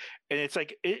like, and it's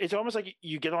like it's almost like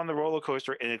you get on the roller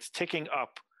coaster and it's ticking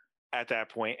up at that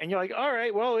point, and you're like, all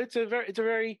right, well, it's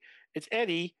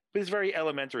Eddie, but it's very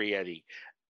elementary Eddie.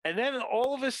 And then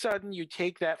all of a sudden you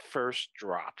take that first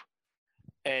drop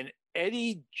and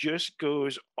Eddie just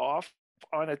goes off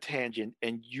on a tangent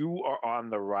and you are on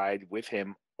the ride with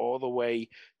him all the way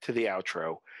to the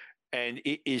outro. And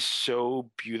it is so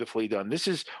beautifully done. This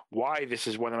is why this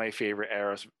is one of my favorite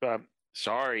eras.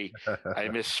 Sorry, I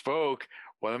misspoke.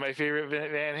 One of my favorite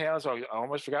Van Halen songs. I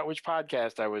almost forgot which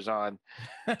podcast I was on,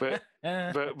 but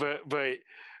the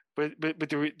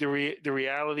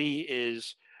reality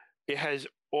is, it has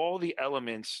all the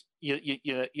elements.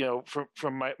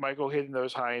 From Michael hitting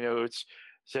those high notes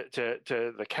to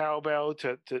the cowbell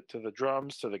to the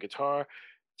drums to the guitar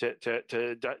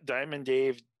to Diamond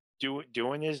Dave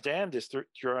doing his damnedest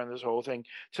during this whole thing,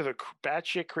 to the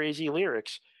batshit crazy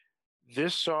lyrics.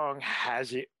 This song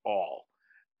has it all.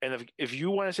 And if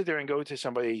you want to sit there and go to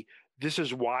somebody, this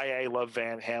is why I love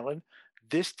Van Halen,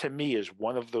 this to me is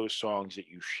one of those songs that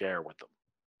you share with them.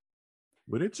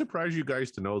 Would it surprise you guys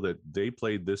to know that they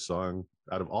played this song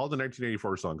out of all the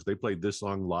 1984 songs? They played this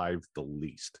song live the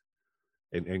least,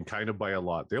 and kind of by a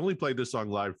lot. They only played this song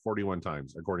live 41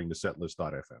 times, according to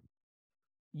setlist.fm.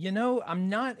 I'm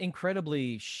not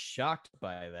incredibly shocked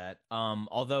by that.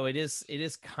 Although it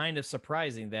is kind of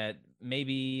surprising that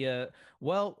maybe,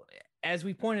 as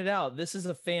we pointed out, this is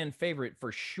a fan favorite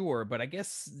for sure, but I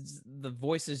guess the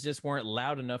voices just weren't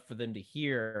loud enough for them to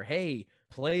hear, hey,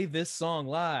 play this song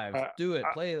live, do it,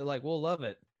 play it, like, we'll love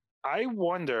it. I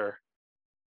wonder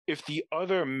if the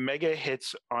other mega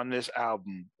hits on this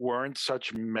album weren't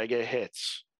such mega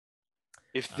hits,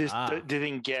 if this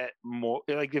didn't get more,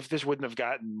 like if this wouldn't have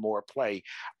gotten more play.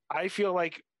 I feel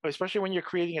like, especially when you're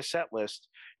creating a set list,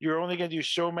 you're only going to do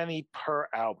so many per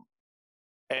album.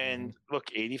 And look,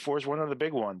 84 is one of the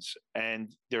big ones.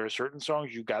 And there are certain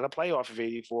songs you got to play off of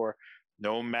 84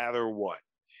 no matter what.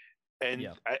 And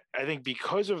I think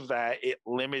because of that, it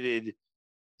limited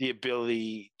the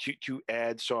ability to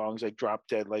add songs like Drop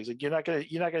Dead Legs. Like, you're not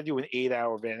gonna do an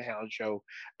 8-hour Van Halen show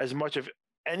as much of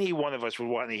any one of us would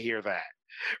want to hear that,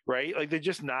 right? Like, they're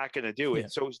just not gonna do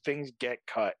it. So things get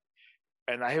cut.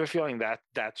 And I have a feeling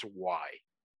that's why.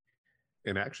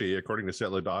 And actually, according to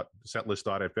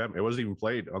setlist.fm, it wasn't even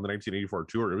played on the 1984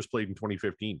 tour. It was played in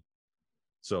 2015.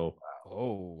 So,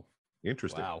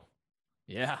 interesting. Wow.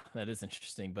 Yeah, that is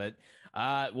interesting. But,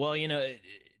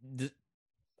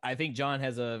 I think John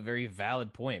has a very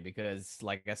valid point because,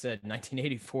 like I said,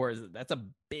 1984 that's a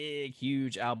big,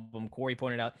 huge album. Corey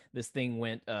pointed out this thing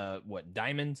went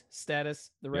diamond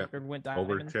status. The record went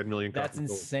diamond. Over 10 million. That's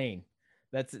insane.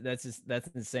 That's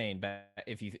insane. But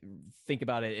if you think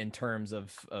about it in terms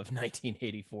of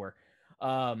 1984,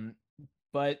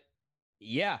 but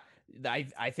yeah,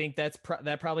 I think that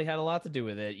probably had a lot to do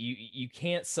with it. You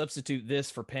can't substitute this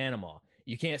for Panama.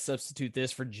 You can't substitute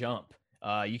this for Jump.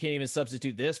 You can't even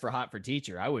substitute this for Hot for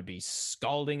Teacher. I would be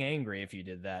scalding angry if you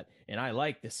did that. And I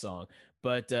like this song,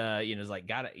 but it's like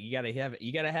you gotta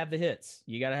have the hits.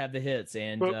 You gotta have the hits.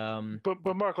 And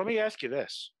but Mark, let me ask you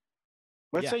this.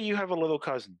 Let's say you have a little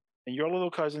cousin, and your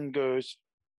little cousin goes,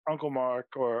 Uncle Mark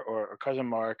or Cousin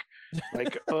Mark,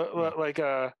 like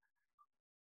I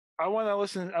want to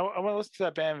listen. I want to listen to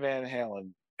that band Van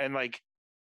Halen, and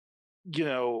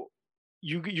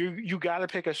you got to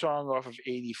pick a song off of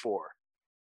 84,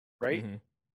 right? Mm-hmm.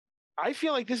 I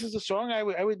feel like this is a song I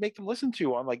would make them listen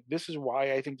to. On this is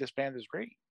why I think this band is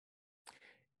great.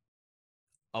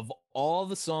 Of all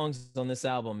the songs on this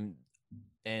album,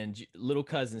 and little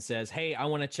cousin says, hey, I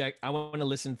want to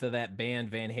listen to that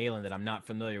band Van Halen that I'm not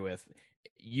familiar with,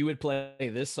 you would play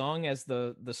this song as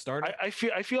the starter? I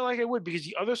feel like I would, because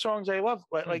the other songs I love,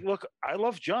 look, I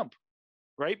love Jump,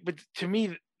 right? But to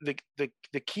me, the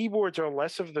keyboards are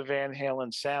less of the Van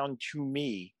Halen sound to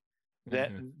me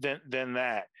than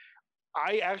that.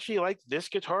 I actually like this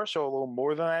guitar solo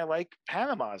more than I like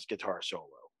Panama's guitar solo,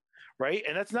 right?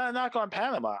 And that's not a knock on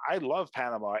Panama. I love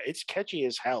Panama. It's catchy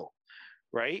as hell,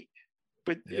 right?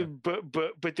 But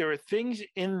but there are things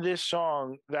in this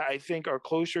song that I think are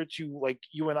closer to, like,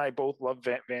 you and I both love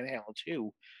Van Halen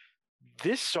too.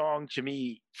 This song to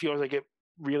me feels like it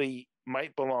really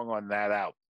might belong on that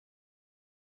album.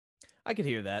 I could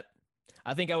hear that.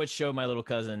 I think I would show my little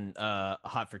cousin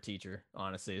Hot for Teacher,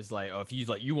 honestly. It's like, oh, if you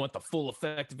like, you want the full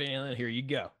effect of Van Halen, here you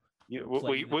go.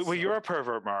 Well, you're a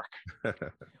pervert, Mark.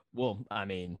 Well, I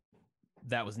mean,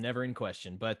 that was never in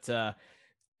question. But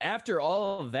after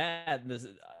all of that,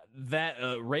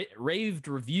 raved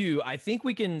review, I think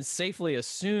we can safely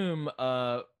assume,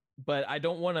 but I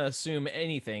don't want to assume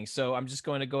anything. So I'm just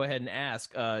going to go ahead and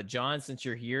ask, John, since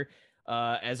you're here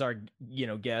as our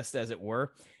guest, as it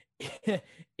were,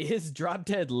 is Drop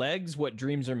Dead Legs what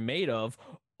dreams are made of,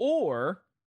 or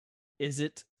is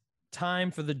it time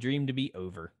for the dream to be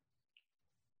over?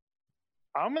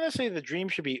 I'm going to say the dream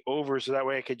should be over, so that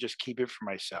way I could just keep it for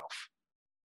myself.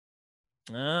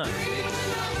 So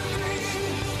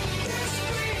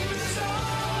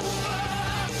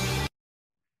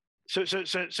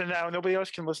now nobody else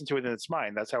can listen to it in its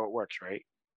mind. That's how it works, right?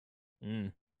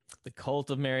 The cult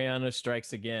of Mariano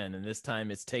strikes again, and this time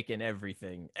it's taken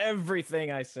everything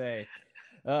I say.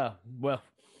 Well,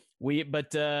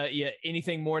 yeah.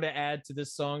 Anything more to add to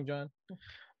this song, John?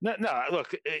 No.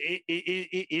 Look,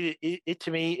 it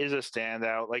to me is a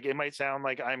standout. Like, it might sound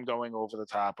like I'm going over the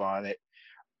top on it,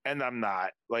 and I'm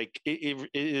not. Like, it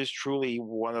is truly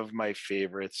one of my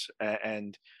favorites,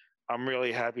 and I'm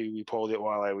really happy we pulled it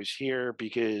while I was here,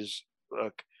 because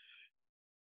look,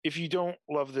 if you don't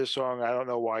love this song, I don't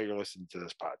know why you're listening to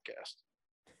this podcast.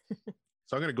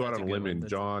 So I'm going to go out on a limb, and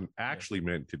John actually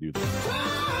meant to do this.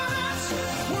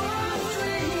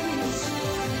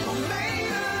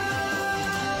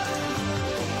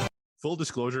 Full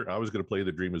disclosure, I was going to play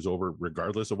The Dream Is Over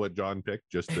regardless of what John picked,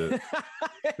 just to...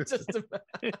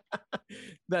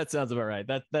 That sounds about right.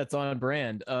 That's on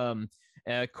brand.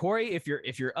 Corey, if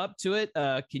you're up to it,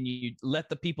 can you let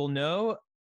the people know,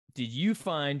 did you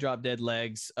find Drop Dead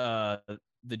Legs The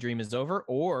Dream Is Over,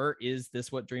 or is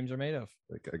this what dreams are made of?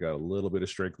 Like, I got a little bit of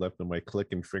strength left on my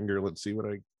clicking finger. Let's see what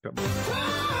I got.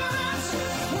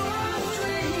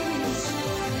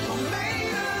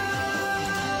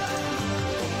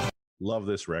 Love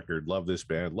this record, love this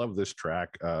band, love this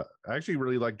track. I actually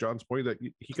really like John's point that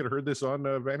he could have heard this on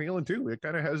Van Halen too. It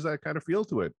kind of has that kind of feel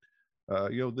to it.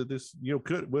 This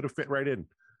would have fit right in,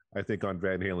 I think, on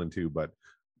Van Halen too. But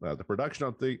the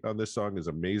production on this song is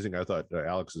amazing. I thought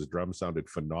Alex's drum sounded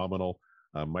phenomenal.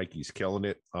 Mikey's killing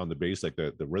it on the bass. Like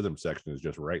the rhythm section is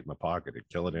just right in the pocket and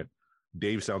killing it.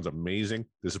 Dave sounds amazing.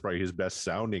 This is probably his best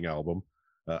sounding album,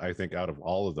 I think, out of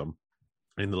all of them.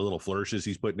 And the little flourishes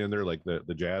he's putting in there, like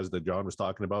the jazz that John was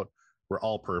talking about, were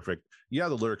all perfect. Yeah,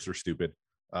 the lyrics are stupid,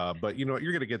 but you know what?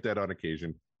 You're going to get that on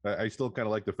occasion. I still kind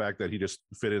of like the fact that he just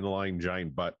fit in the line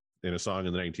 "giant butt" in a song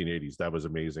in the 1980s. That was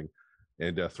amazing.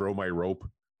 And "Throw My Rope,"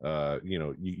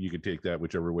 you could take that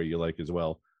whichever way you like as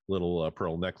well. Little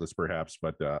pearl necklace, perhaps,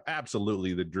 but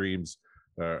absolutely the dreams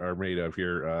are made of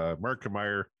here. Mark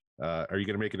Kamier, are you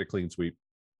going to make it a clean sweep?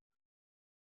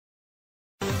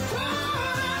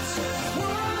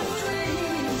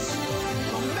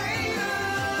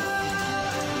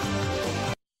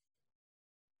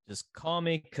 Just call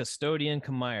me Custodian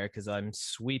Kamier, because I'm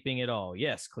sweeping it all.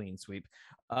 Yes, clean sweep.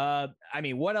 I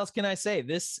mean, what else can I say?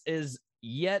 This is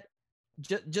yet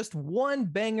just one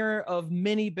banger of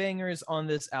many bangers on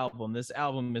this album. This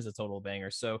album is a total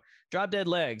banger. So Drop Dead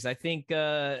Legs, I think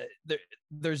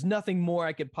there's nothing more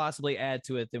I could possibly add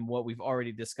to it than what we've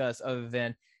already discussed, other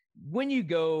than when you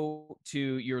go to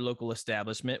your local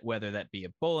establishment, whether that be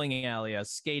a bowling alley, a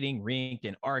skating rink,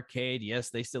 an arcade, yes,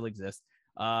 they still exist,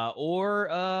 or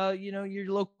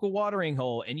your local watering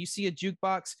hole, and you see a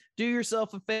jukebox, do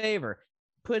yourself a favor,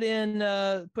 put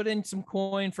in some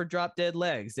coin for Drop Dead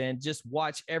Legs, and just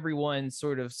watch everyone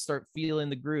sort of start feeling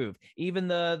the groove. Even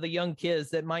the young kids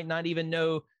that might not even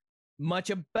know much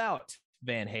about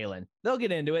Van Halen, they'll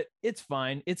get into it. It's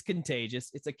fine. It's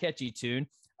contagious. It's a catchy tune.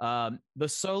 The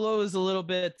solo is a little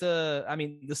bit,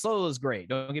 the solo is great.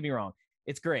 Don't get me wrong.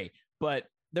 It's great. But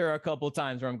there are a couple of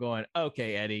times where I'm going,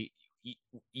 okay, Eddie,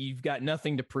 you've got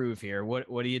nothing to prove here. What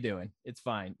are you doing? It's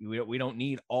fine. We don't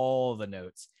need all the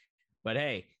notes. But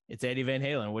hey, it's Eddie Van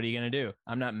Halen. What are you going to do?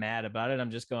 I'm not mad about it. I'm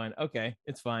just going, okay,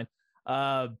 it's fine.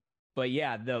 But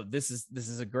yeah, though, this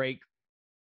is a great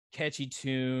catchy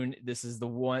tune. This is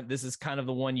kind of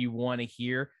the one you want to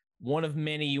hear. One of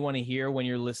many you want to hear when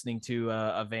you're listening to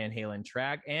a Van Halen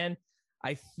track. And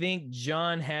I think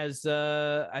John has,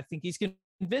 he's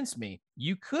convinced me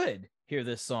you could hear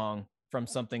this song from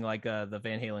something like the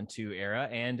Van Halen 2 era.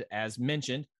 And as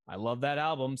mentioned, I love that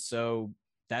album. So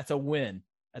that's a win.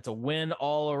 That's a win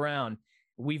all around.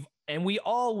 We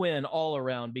all win all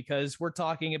around because we're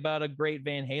talking about a great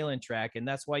Van Halen track. And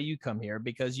that's why you come here,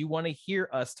 because you want to hear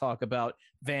us talk about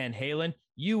Van Halen.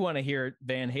 You want to hear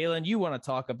Van Halen. You want to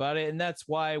talk about it. And that's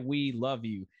why we love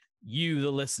you. You,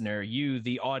 the listener, you,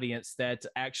 the audience that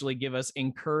actually give us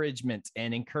encouragement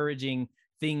and encouraging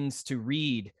things to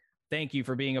read. Thank you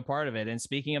for being a part of it. And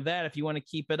speaking of that, if you want to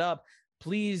keep it up,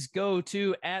 please go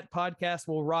to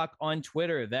 @PodcastWillRock on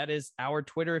Twitter. That is our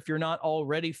Twitter. If you're not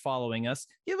already following us,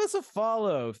 give us a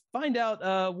follow. Find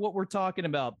out what we're talking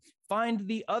about. Find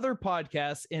the other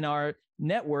podcasts in our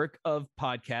network of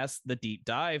podcasts, the Deep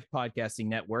Dive Podcasting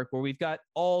Network, where we've got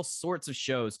all sorts of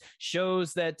shows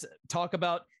that talk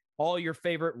about all your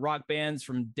favorite rock bands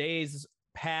from days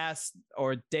past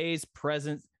or days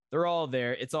present. They're all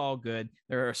there. It's all good.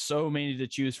 There are so many to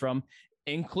choose from,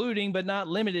 including but not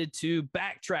limited to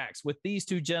Backtracks with these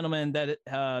two gentlemen that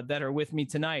are with me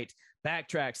tonight.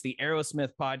 Backtracks, the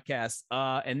Aerosmith podcast,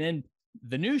 and then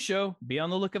the new show. Be on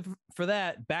the lookout for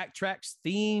that. Backtracks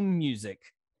theme music,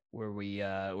 where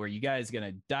you guys are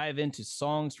gonna dive into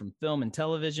songs from film and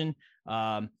television,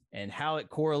 and how it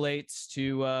correlates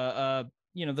to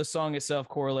the song itself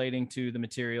correlating to the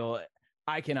material.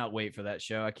 I cannot wait for that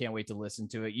show. I can't wait to listen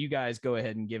to it. You guys go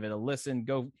ahead and give it a listen.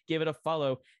 Go give it a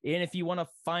follow. And if you want to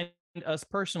find us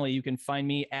personally, you can find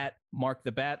me at Mark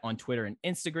the Bat on Twitter and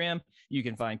Instagram. You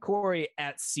can find Corey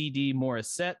at CD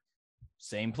Morissette.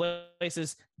 Same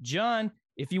places. John,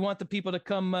 if you want the people to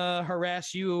come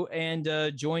harass you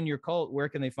and join your cult, where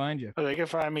can they find you? They can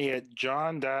find me at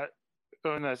John. Oh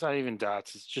no, it's not even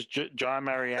dots. It's just John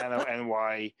Mariano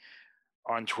NY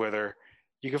on Twitter.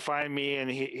 You can find me and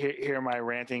hear my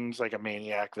rantings like a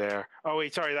maniac there. Oh,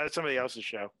 wait, sorry. That's somebody else's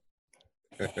show.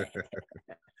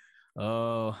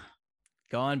 Oh,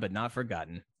 gone but not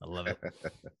forgotten. I love it.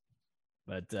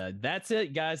 But that's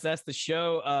it, guys. That's the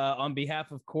show. On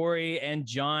behalf of Corey and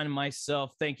John,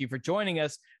 myself, thank you for joining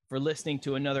us, for listening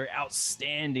to another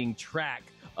outstanding track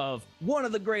of one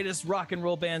of the greatest rock and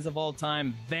roll bands of all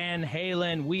time, Van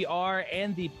Halen. We are,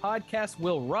 and the podcast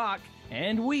will rock.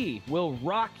 And we will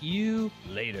rock you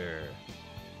later.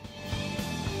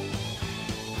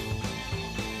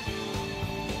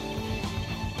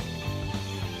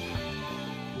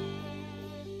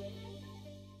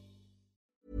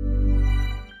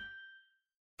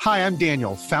 Hi, I'm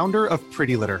Daniel, founder of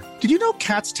Pretty Litter. Did you know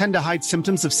cats tend to hide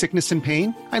symptoms of sickness and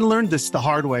pain? I learned this the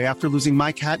hard way after losing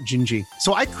my cat, Gingy.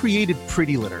 So I created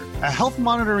Pretty Litter, a health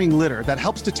monitoring litter that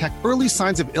helps detect early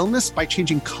signs of illness by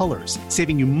changing colors,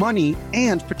 saving you money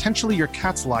and potentially your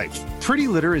cat's life. Pretty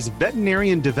Litter is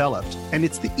veterinarian developed, and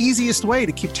it's the easiest way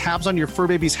to keep tabs on your fur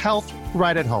baby's health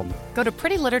right at home. Go to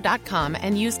prettylitter.com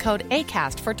and use code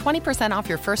ACAST for 20% off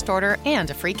your first order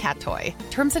and a free cat toy.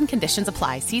 Terms and conditions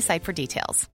apply. See site for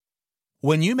details.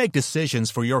 When you make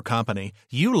decisions for your company,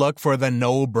 you look for the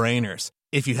no-brainers.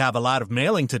 If you have a lot of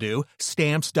mailing to do,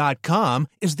 Stamps.com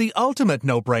is the ultimate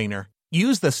no-brainer.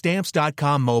 Use the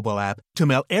Stamps.com mobile app to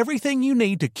mail everything you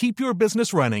need to keep your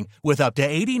business running with up to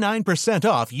 89%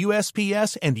 off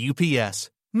USPS and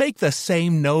UPS. Make the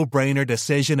same no-brainer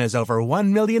decision as over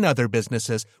 1 million other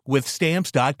businesses with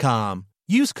Stamps.com.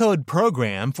 Use code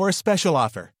PROGRAM for a special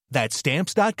offer. That's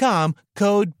Stamps.com,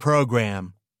 code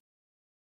PROGRAM.